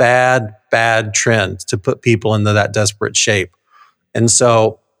it's a bad, bad trend to put people into that desperate shape. And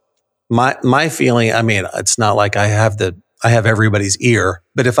so my feeling, it's not like I have everybody's ear,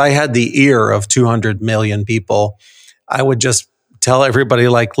 but if I had the ear of 200 million people, I would just tell everybody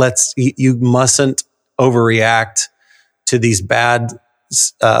you mustn't overreact to these bad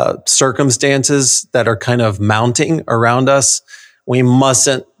circumstances that are kind of mounting around us. We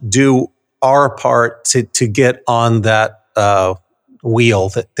mustn't do our part to get on that wheel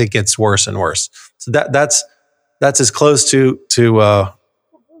that gets worse and worse. So that's as close to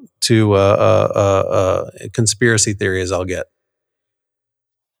conspiracy theory as I'll get.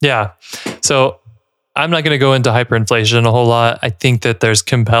 Yeah. So I'm not going to go into hyperinflation a whole lot. I think that there's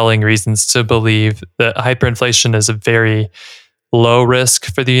compelling reasons to believe that hyperinflation is a very low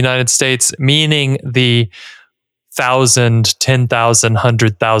risk for the United States, meaning the 1,000, 10,000,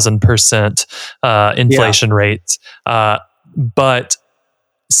 100,000% inflation rates. But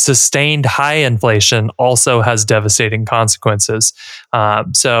sustained high inflation also has devastating consequences.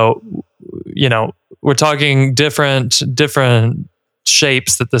 So, we're talking different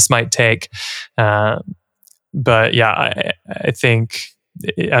shapes that this might take. But yeah, I think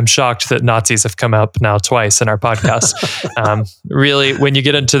I'm shocked that Nazis have come up now twice in our podcast. Really, when you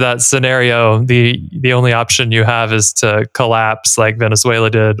get into that scenario, the only option you have is to collapse like Venezuela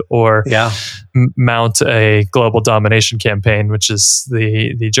did, or mount a global domination campaign, which is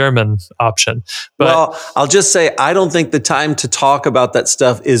the German option. But, well, I'll just say, I don't think the time to talk about that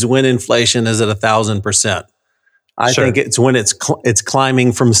stuff is when inflation is at 1,000%. I think it's when it's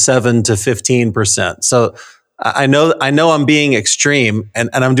climbing from 7 to 15%. So I know I'm being extreme, and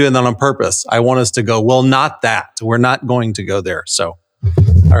I'm doing that on purpose. I want us to go, well, not that. We're not going to go there. So,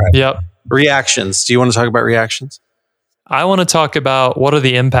 all right. Yep. Reactions. Do you want to talk about reactions? I want to talk about what are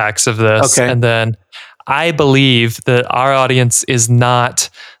the impacts of this. Okay. And then I believe that our audience is not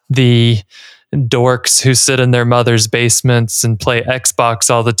the dorks who sit in their mother's basements and play Xbox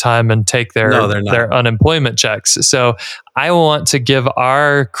all the time and take their unemployment checks. So I want to give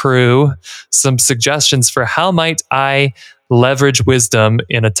our crew some suggestions for how might I leverage wisdom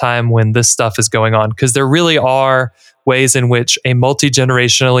in a time when this stuff is going on. Because there really are ways in which a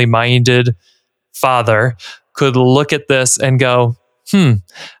multi-generationally minded father could look at this and go,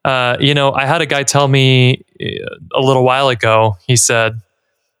 I had a guy tell me a little while ago, he said,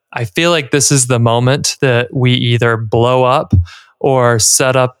 I feel like this is the moment that we either blow up or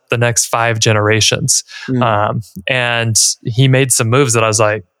set up the next 5 generations. And he made some moves that I was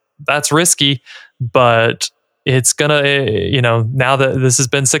like, that's risky, but it's gonna, now that this has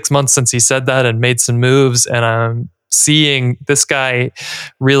been 6 months since he said that and made some moves, and I'm seeing this guy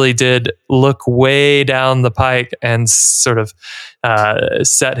really did look way down the pike and sort of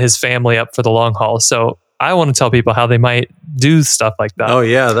set his family up for the long haul. So I want to tell people how they might do stuff like that. Oh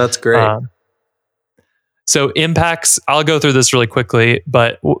yeah, that's great. So impacts, I'll go through this really quickly,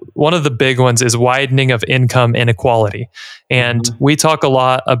 but one of the big ones is widening of income inequality. And we talk a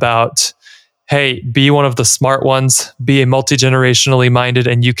lot about, hey, be one of the smart ones, be a multi-generationally minded,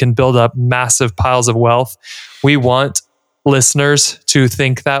 and you can build up massive piles of wealth. We want listeners to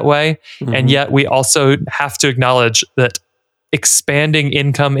think that way. And yet we also have to acknowledge that expanding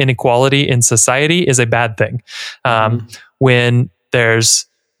income inequality in society is a bad thing. When there's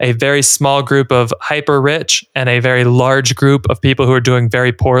a very small group of hyper rich and a very large group of people who are doing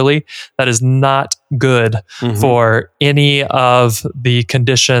very poorly, that is not good for any of the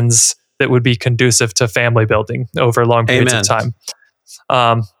conditions that would be conducive to family building over long periods of time.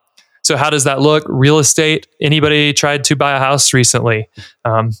 So how does that look? Real estate. Anybody tried to buy a house recently?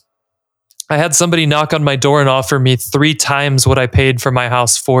 I had somebody knock on my door and offer me 3 times what I paid for my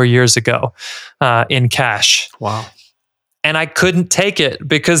house 4 years ago in cash. Wow. And I couldn't take it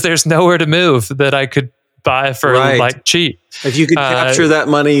because there's nowhere to move that I could buy for like cheap. If you could capture that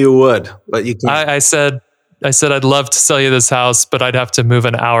money, you would, but you can't. I said, I'd love to sell you this house, but I'd have to move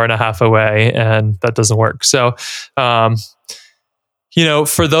an hour and a half away, and that doesn't work. So, for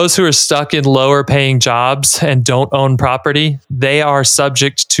those who are stuck in lower paying jobs and don't own property, they are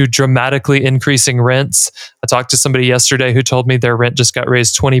subject to dramatically increasing rents. I talked to somebody yesterday who told me their rent just got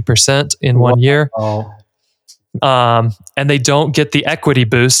raised 20% in 1 year. And they don't get the equity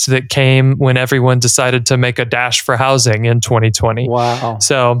boost that came when everyone decided to make a dash for housing in 2020. Wow.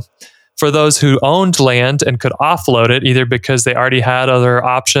 So for those who owned land and could offload it, either because they already had other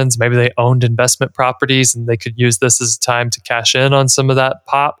options, maybe they owned investment properties and they could use this as a time to cash in on some of that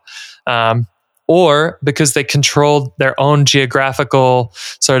pop, or because they controlled their own geographical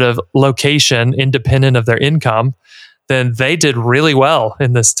sort of location independent of their income, then they did really well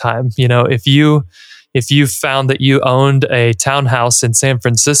in this time. If you found that you owned a townhouse in San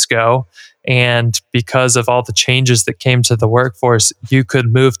Francisco, and because of all the changes that came to the workforce, you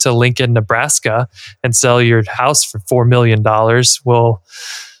could move to Lincoln, Nebraska and sell your house for $4 million. Well,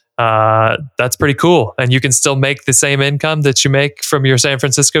 that's pretty cool. And you can still make the same income that you make from your San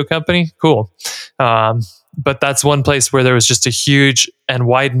Francisco company. Cool. But that's one place where there was just a huge and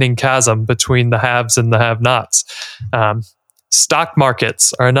widening chasm between the haves and the have-nots. Stock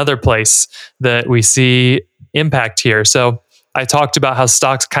markets are another place that we see impact here. So I talked about how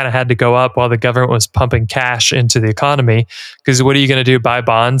stocks kind of had to go up while the government was pumping cash into the economy. Because what are you going to do? Buy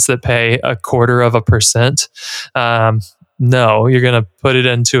bonds that pay 0.25%? No, you're going to put it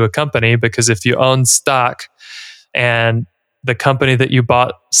into a company, because if you own stock and the company that you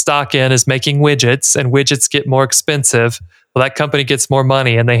bought stock in is making widgets and widgets get more expensive, well, that company gets more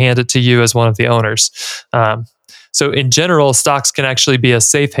money and they hand it to you as one of the owners. So in general, stocks can actually be a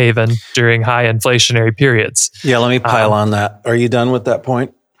safe haven during high inflationary periods. Yeah, let me pile on that. Are you done with that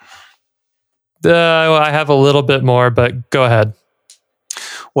point? I have a little bit more, but go ahead.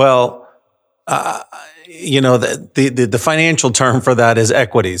 Well, the financial term for that is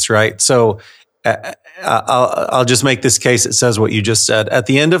equities, right? So I'll just make this case. It says what you just said. At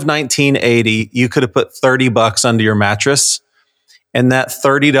the end of 1980, you could have put $30 under your mattress, and that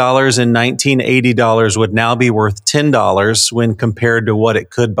 $30 in 1980 dollars would now be worth $10 when compared to what it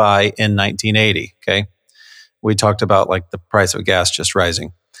could buy in 1980. Okay. We talked about like the price of gas just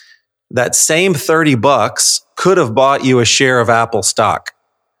rising. That same $30 could have bought you a share of Apple stock.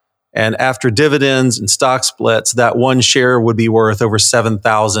 And after dividends and stock splits, that one share would be worth over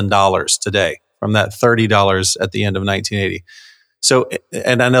 $7,000 today from that $30 at the end of 1980. So,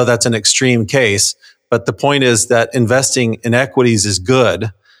 and I know that's an extreme case, but the point is that investing in equities is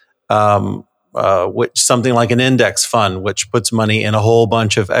good. Which something like an index fund, which puts money in a whole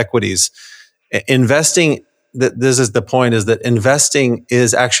bunch of equities. Investing, this is the point, is that investing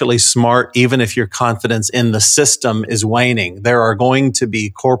is actually smart even if your confidence in the system is waning. There are going to be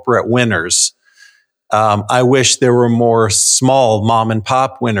corporate winners. I wish there were more small mom and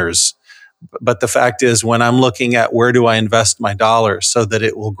pop winners. But the fact is, when I'm looking at where do I invest my dollars so that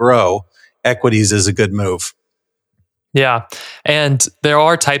it will grow, equities is a good move. Yeah. And there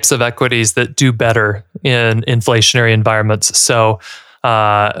are types of equities that do better in inflationary environments. So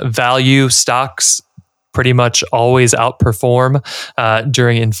value stocks pretty much always outperform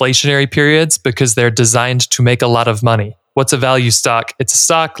during inflationary periods because they're designed to make a lot of money. What's a value stock? It's a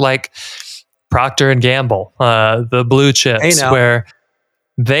stock like Procter & Gamble, the blue chips, where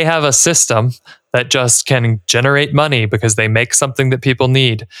they have a system that just can generate money because they make something that people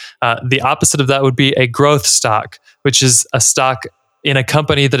need. The opposite of that would be a growth stock, which is a stock in a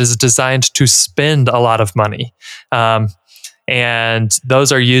company that is designed to spend a lot of money. And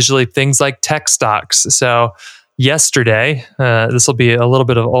those are usually things like tech stocks. So yesterday, this will be a little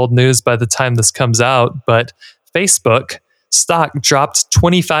bit of old news by the time this comes out, but Facebook stock dropped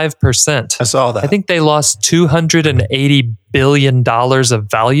 25%. I saw that. I think they lost $280 billion of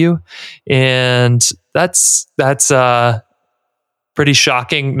value. And that's a pretty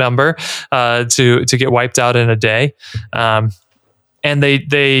shocking number to get wiped out in a day. And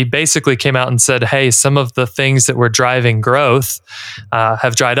they basically came out and said, hey, some of the things that were driving growth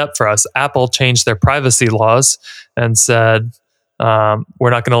have dried up for us. Apple changed their privacy laws and said,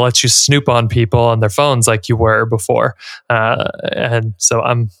 we're not going to let you snoop on people on their phones like you were before. And so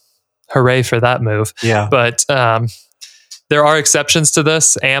I'm hooray for that move. Yeah. But there are exceptions to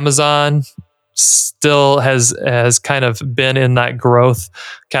this. Amazon still has kind of been in that growth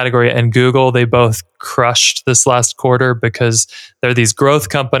category, and Google, they both crushed this last quarter because they're these growth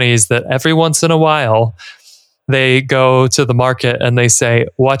companies that every once in a while they go to the market and they say,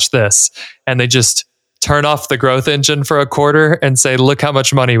 watch this. And they just turn off the growth engine for a quarter and say, look how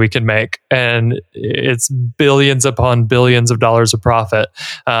much money we can make. And it's billions upon billions of dollars of profit.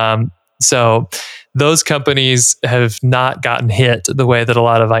 So those companies have not gotten hit the way that a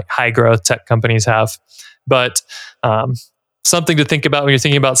lot of like high growth tech companies have. But something to think about when you're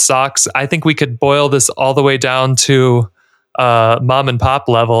thinking about stocks, I think we could boil this all the way down to mom and pop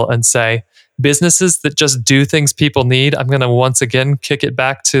level and say businesses that just do things people need. I'm going to once again kick it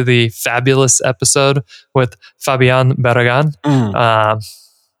back to the fabulous episode with Fabian Barragan.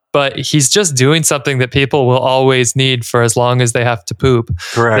 But he's just doing something that people will always need for as long as they have to poop.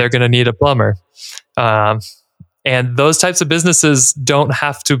 Correct. They're going to need a plumber. And those types of businesses don't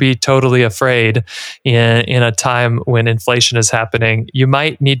have to be totally afraid in a time when inflation is happening. You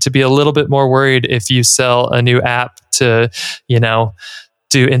might need to be a little bit more worried if you sell a new app to,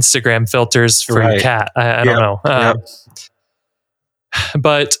 do Instagram filters for your cat. I don't know.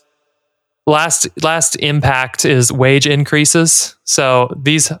 But last impact is wage increases. So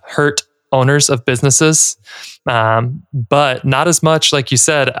these hurt owners of businesses, but not as much, like you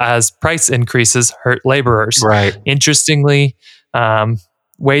said, as price increases hurt laborers. Right. Interestingly,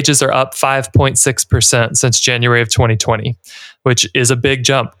 wages are up 5.6% since January of 2020, which is a big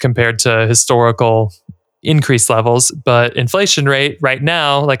jump compared to historical increase levels. But inflation rate right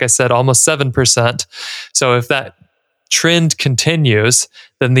now, like I said, almost 7%. So if that trend continues,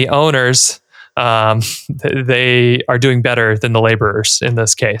 then the owners, they are doing better than the laborers in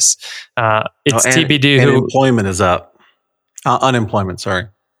this case. It's TBD. And employment is up. Unemployment, sorry.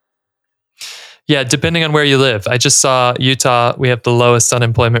 Yeah, depending on where you live. I just saw Utah, we have the lowest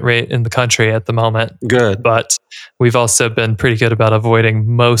unemployment rate in the country at the moment. Good. But we've also been pretty good about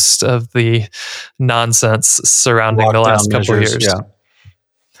avoiding most of the nonsense surrounding the last couple of years.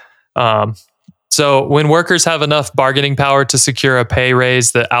 Yeah. So when workers have enough bargaining power to secure a pay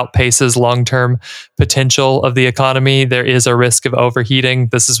raise that outpaces long-term potential of the economy, there is a risk of overheating.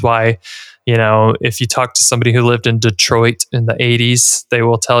 This is why, if you talk to somebody who lived in Detroit in the 80s, they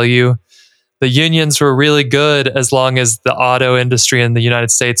will tell you the unions were really good as long as the auto industry in the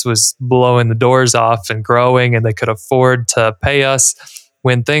United States was blowing the doors off and growing, and they could afford to pay us.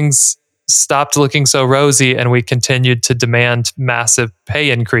 When things stopped looking so rosy and we continued to demand massive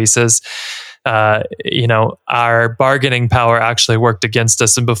pay increases, our bargaining power actually worked against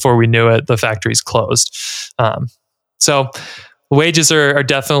us, and before we knew it, the factories closed. So wages are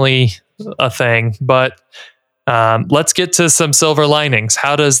definitely a thing, but let's get to some silver linings.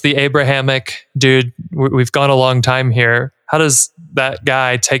 How does the Abrahamic dude, we've gone a long time here, how does that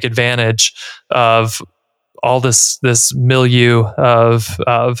guy take advantage of all this milieu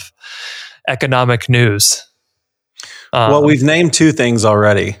of economic news? Well, we've named two things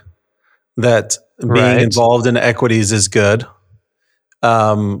already. That being involved in equities is good.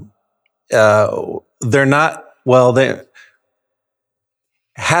 They're not, well, they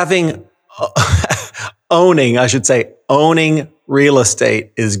having owning real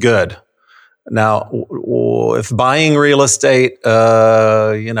estate is good. Now, if buying real estate,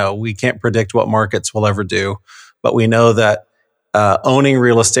 we can't predict what markets will ever do, but we know that owning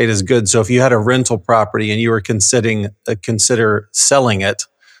real estate is good. So if you had a rental property and you were consider selling it,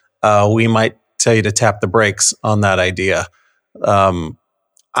 we might tell you to tap the brakes on that idea. I'm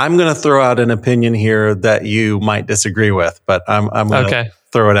going to throw out an opinion here that you might disagree with, but I'm going to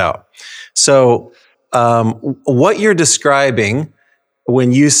throw it out. So what you're describing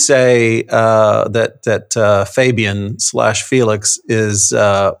when you say that Fabian / Felix is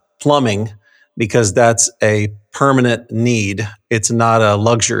plumbing, because that's a permanent need, it's not a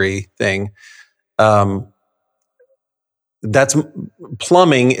luxury thing. That's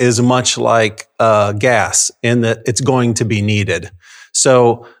plumbing is much like gas in that it's going to be needed.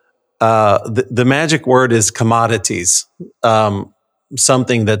 So the magic word is commodities,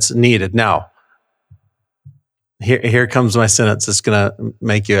 something that's needed. Now, here comes my sentence that's going to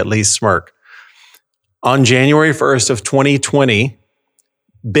make you at least smirk. On January 1st of 2020,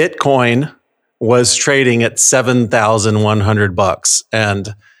 Bitcoin was trading at $7,100,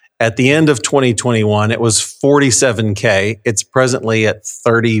 and at the end of 2021, it was 47K. It's presently at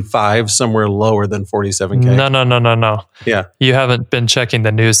 35, somewhere lower than 47K. No. Yeah. You haven't been checking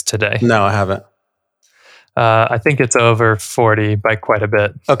the news today. No, I haven't. I think it's over 40 by quite a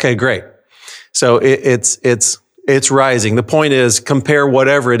bit. Okay, great. So it's rising. The point is, compare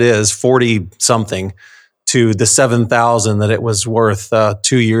whatever it is, 40 something, to the 7,000 that it was worth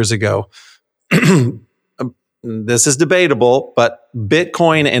 2 years ago. This is debatable, but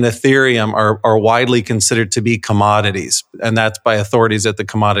Bitcoin and Ethereum are widely considered to be commodities, and that's by authorities at the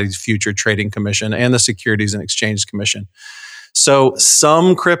Commodities Future Trading Commission and the Securities and Exchange Commission. So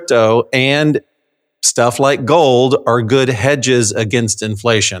some crypto and stuff like gold are good hedges against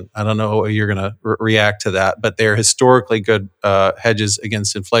inflation. I don't know how you're going to react to that, but they're historically good hedges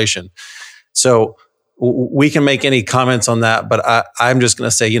against inflation. So we can make any comments on that, but I'm just going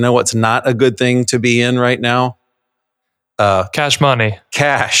to say, what's not a good thing to be in right now? Cash money.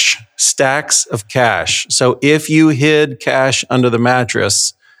 Cash. Stacks of cash. So if you hid cash under the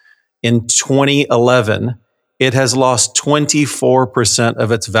mattress in 2011, it has lost 24%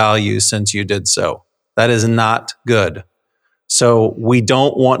 of its value since you did so. That is not good. So we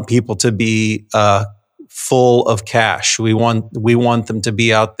don't want people to be full of cash. We want them to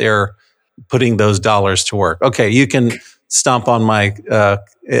be out there putting those dollars to work. Okay, you can stomp on my that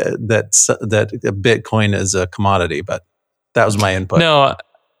Bitcoin is a commodity, but that was my input. No,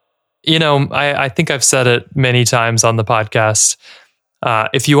 I think I've said it many times on the podcast.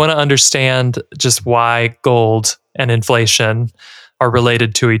 If you want to understand just why gold and inflation are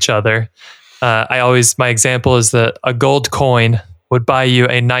related to each other, my example is that a gold coin would buy you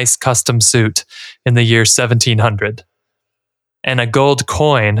a nice custom suit in the year 1700, and a gold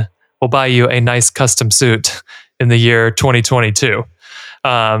coin will buy you a nice custom suit in the year 2022.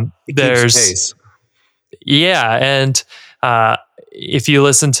 If you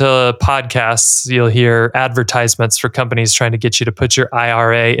listen to podcasts, you'll hear advertisements for companies trying to get you to put your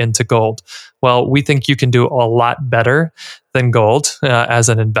IRA into gold. Well, we think you can do a lot better than gold as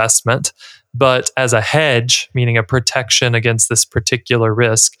an investment, but as a hedge, meaning a protection against this particular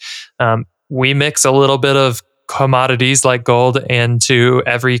risk, we mix a little bit of commodities like gold into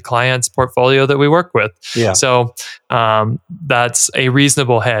every client's portfolio that we work with. Yeah. So that's a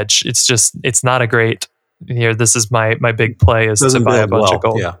reasonable hedge. It's not a great, this is my big play is to buy a bunch of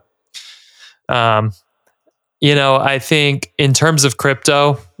gold. Yeah. I think in terms of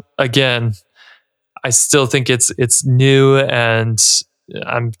crypto, again, I still think it's new, and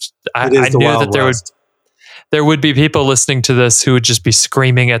I knew that there would be people listening to this who would just be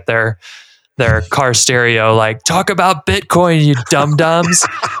screaming at their car stereo, like, talk about Bitcoin, you dum-dums.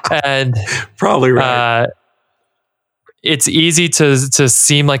 And probably right. It's easy to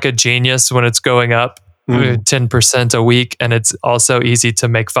seem like a genius when it's going up 10% a week, and it's also easy to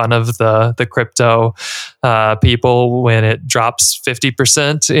make fun of the crypto people when it drops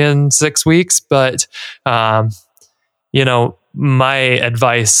 50% in 6 weeks. But my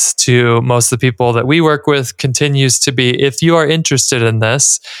advice to most of the people that we work with continues to be, if you are interested in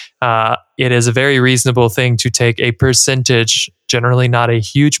this, it is a very reasonable thing to take a percentage, generally not a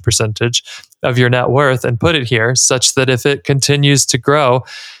huge percentage, of your net worth and put it here, such that if it continues to grow,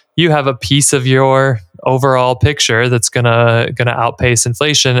 you have a piece of your overall picture that's gonna outpace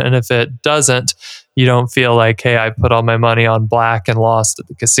inflation. And if it doesn't, you don't feel like, hey, I put all my money on black and lost at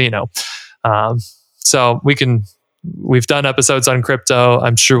the casino. So we've done episodes on crypto.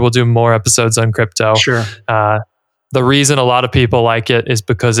 I'm sure we'll do more episodes on crypto. Sure. The reason a lot of people like it is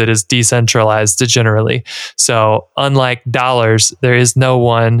because it is decentralized generally. So unlike dollars, there is no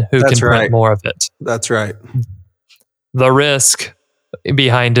one who can print more of it. That's right. The risk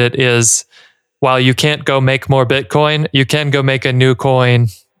behind it is, while you can't go make more Bitcoin, you can go make a new coin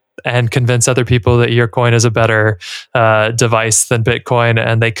and convince other people that your coin is a better device than Bitcoin,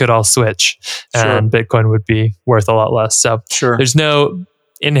 and they could all switch, and Bitcoin would be worth a lot less. So there's no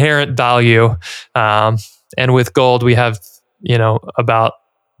inherent value. And with gold, we have, about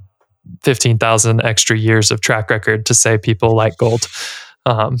 15,000 extra years of track record to say people like gold.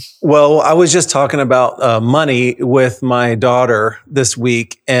 Well, I was just talking about money with my daughter this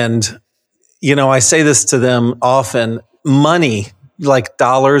week. And, I say this to them often, money, like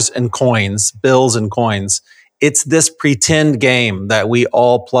dollars and coins, bills and coins, it's this pretend game that we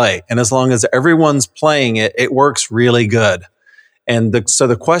all play. And as long as everyone's playing it, it works really good. And so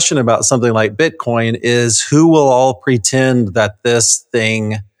the question about something like Bitcoin is, who will all pretend that this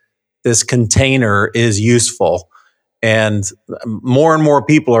container is useful? And more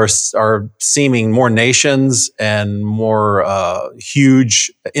people are seeming, more nations and more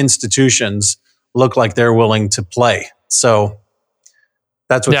huge institutions look like they're willing to play. So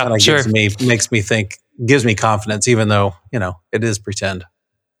that's what kind of gives me confidence, even though, it is pretend.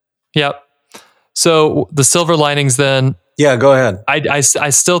 Yep. So the silver linings then. Yeah, go ahead. I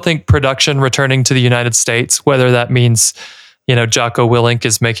still think production returning to the United States, whether that means, Jocko Willink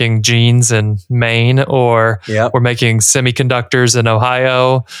is making jeans in Maine, or we're making semiconductors in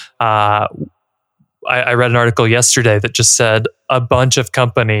Ohio. I read an article yesterday that just said a bunch of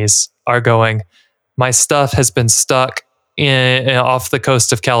companies are going, my stuff has been stuck off the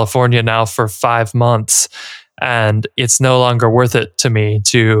coast of California now for 5 months, and it's no longer worth it to me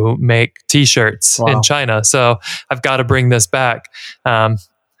to make t-shirts in China. So I've got to bring this back.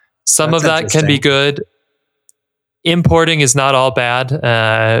 Some of that can be good. Importing is not all bad,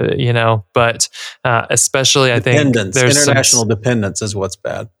 but especially I think there's international dependence is what's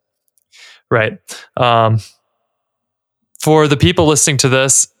bad. Right. For the people listening to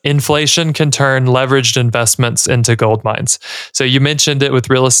this, inflation can turn leveraged investments into gold mines. So you mentioned it with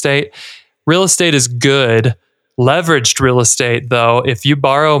real estate. Real estate is good. Leveraged real estate, though, if you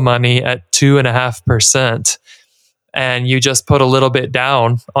borrow money at 2.5% and you just put a little bit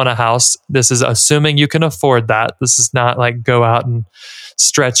down on a house, this is assuming you can afford that. This is not like go out and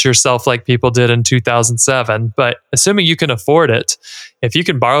stretch yourself like people did in 2007. But assuming you can afford it, if you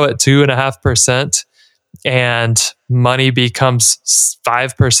can borrow at 2.5%, and money becomes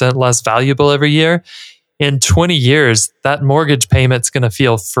 5% less valuable every year, in 20 years, that mortgage payment's going to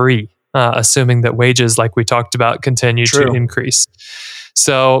feel free, assuming that wages, like we talked about, continue to increase.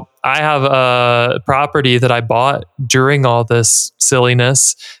 So I have a property that I bought during all this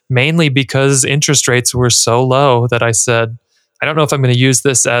silliness, mainly because interest rates were so low that I said, I don't know if I'm going to use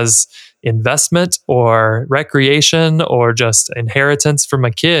this as investment or recreation or just inheritance for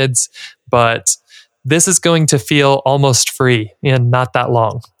my kids, but this is going to feel almost free in not that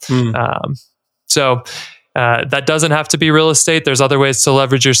long. So that doesn't have to be real estate. There's other ways to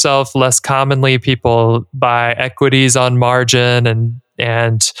leverage yourself. Less commonly, people buy equities on margin,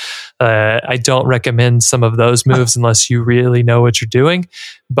 and I don't recommend some of those moves unless you really know what you're doing.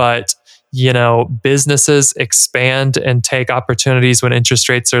 But businesses expand and take opportunities when interest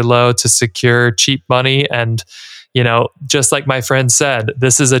rates are low to secure cheap money. And just like my friend said,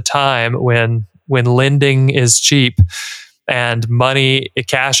 this is a time when lending is cheap and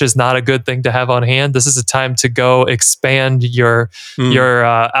cash is not a good thing to have on hand. This is a time to go expand your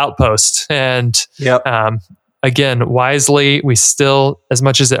outpost. And again, wisely, we still, as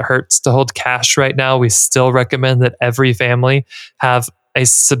much as it hurts to hold cash right now, we still recommend that every family have a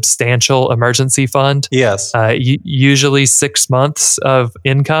substantial emergency fund. Yes. Usually 6 months of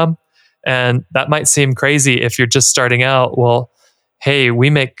income. And that might seem crazy if you're just starting out. Well, hey, we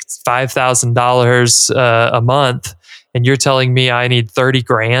make $5,000 a month, and you're telling me I need 30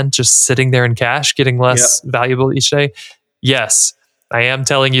 grand just sitting there in cash, getting less valuable each day. Yes, I am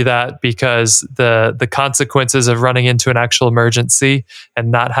telling you that because the consequences of running into an actual emergency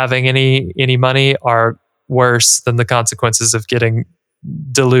and not having any money are worse than the consequences of getting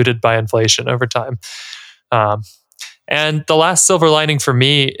diluted by inflation over time. And the last silver lining for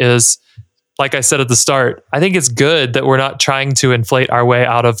me is, like I said at the start, I think it's good that we're not trying to inflate our way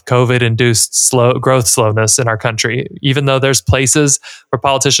out of COVID-induced growth slowness in our country. Even though there's places where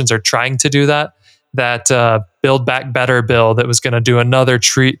politicians are trying to do that, Build Back Better bill that was going to do another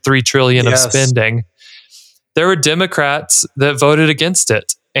 $3 trillion of spending, there were Democrats that voted against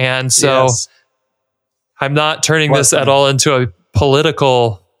it. And so I'm not turning this at all into a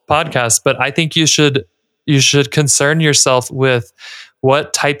political podcast, but I think you should concern yourself with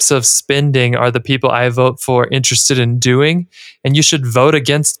what types of spending are the people I vote for interested in doing. And you should vote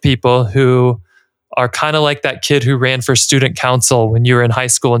against people who are kind of like that kid who ran for student council when you were in high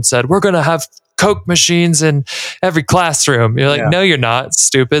school and said, we're going to have Coke machines in every classroom. You're like, no, you're not,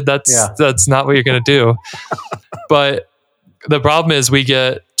 stupid. That's not what you're going to do. But the problem is we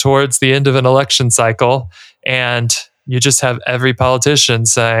get towards the end of an election cycle and you just have every politician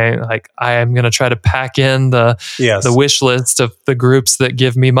saying, like, I am going to try to pack in the wish list of the groups that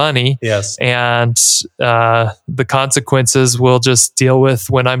give me money. Yes. And the consequences we'll just deal with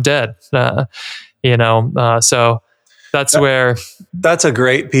when I'm dead. So that's where... That's a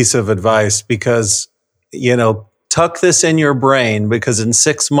great piece of advice because, tuck this in your brain because in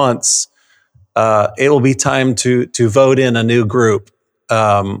 6 months, it will be time to vote in a new group.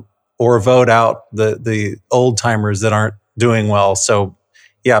 Or vote out the old timers that aren't doing well. So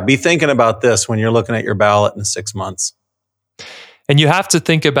be thinking about this when you're looking at your ballot in 6 months. And you have to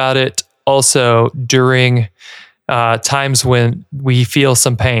think about it also during times when we feel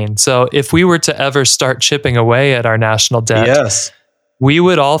some pain. So if we were to ever start chipping away at our national debt, we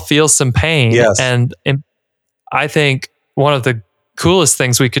would all feel some pain. Yes. And I think one of the coolest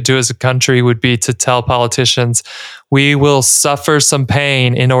things we could do as a country would be to tell politicians we will suffer some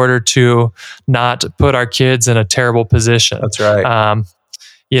pain in order to not put our kids in a terrible position. That's right.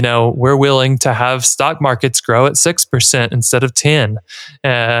 We're willing to have stock markets grow at 6% instead of 10.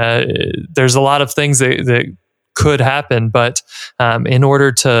 There's a lot of things that could happen, but in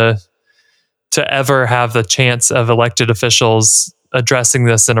order to ever have the chance of elected officials addressing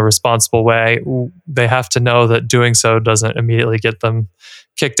this in a responsible way, they have to know that doing so doesn't immediately get them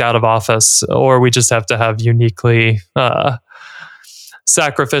kicked out of office, or we just have to have uniquely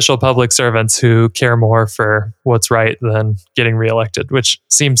sacrificial public servants who care more for what's right than getting reelected, which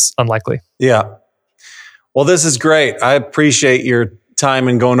seems unlikely. Yeah. Well, this is great. I appreciate your time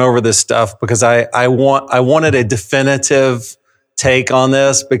in going over this stuff because I wanted a definitive take on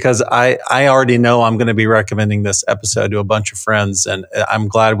this because I already know I'm going to be recommending this episode to a bunch of friends, and I'm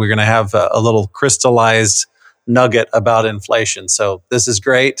glad we're going to have a little crystallized nugget about inflation. So this is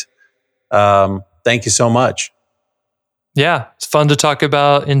great. Thank you so much. Yeah, it's fun to talk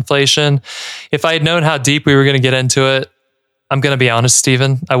about inflation. If I had known how deep we were going to get into it, I'm going to be honest,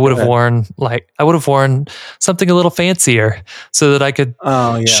 Stephen, I would have worn something a little fancier so that I could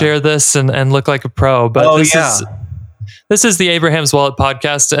share this and look like a pro. But this is the Abraham's Wallet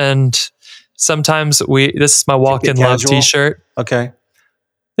podcast, and sometimes this is my Walk in Love t-shirt. Okay.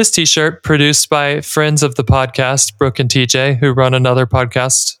 This t-shirt produced by friends of the podcast, Brooke and TJ, who run another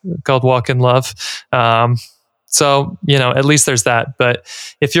podcast called Walk in Love. So, at least there's that. But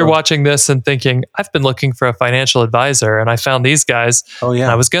if you're watching this and thinking, I've been looking for a financial advisor and I found these guys, and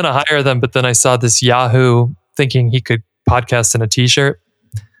I was going to hire them, but then I saw this Yahoo thinking he could podcast in a t-shirt,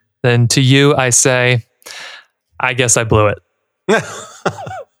 then to you, I say, I guess I blew it.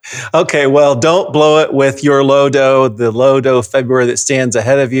 Okay, well, don't blow it with your Lodo, the Lodo February that stands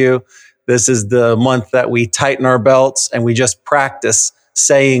ahead of you. This is the month that we tighten our belts and we just practice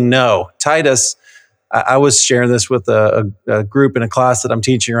saying no. Titus, I was sharing this with a group in a class that I'm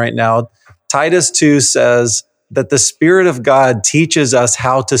teaching right now. Titus 2 says that the Spirit of God teaches us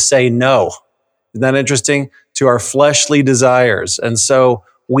how to say no. Isn't that interesting? To our fleshly desires. And so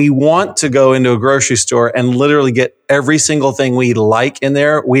we want to go into a grocery store and literally get every single thing we like in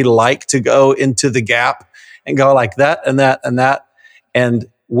there. We like to go into the Gap and go like that and that and that. And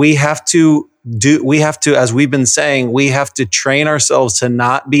we have to, as we've been saying, we have to train ourselves to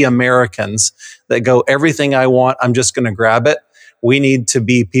not be Americans that go, everything I want, I'm just going to grab it. We need to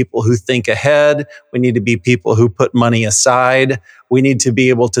be people who think ahead. We need to be people who put money aside. We need to be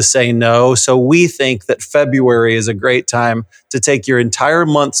able to say no. So we think that February is a great time to take your entire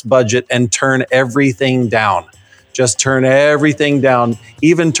month's budget and turn everything down. just turn everything down,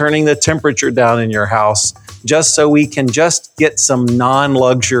 even turning the temperature down in your house, just so we can just get some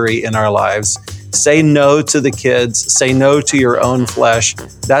non-luxury in our lives. Say no to the kids, say no to your own flesh.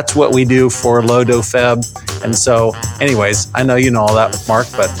 That's what we do for Lodo Feb. And so anyways, I know you know all that, Mark,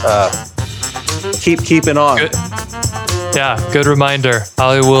 but keep keeping on. Good. Yeah, good reminder.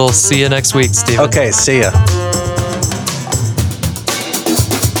 I will see you next week, Stephen. Okay, see ya.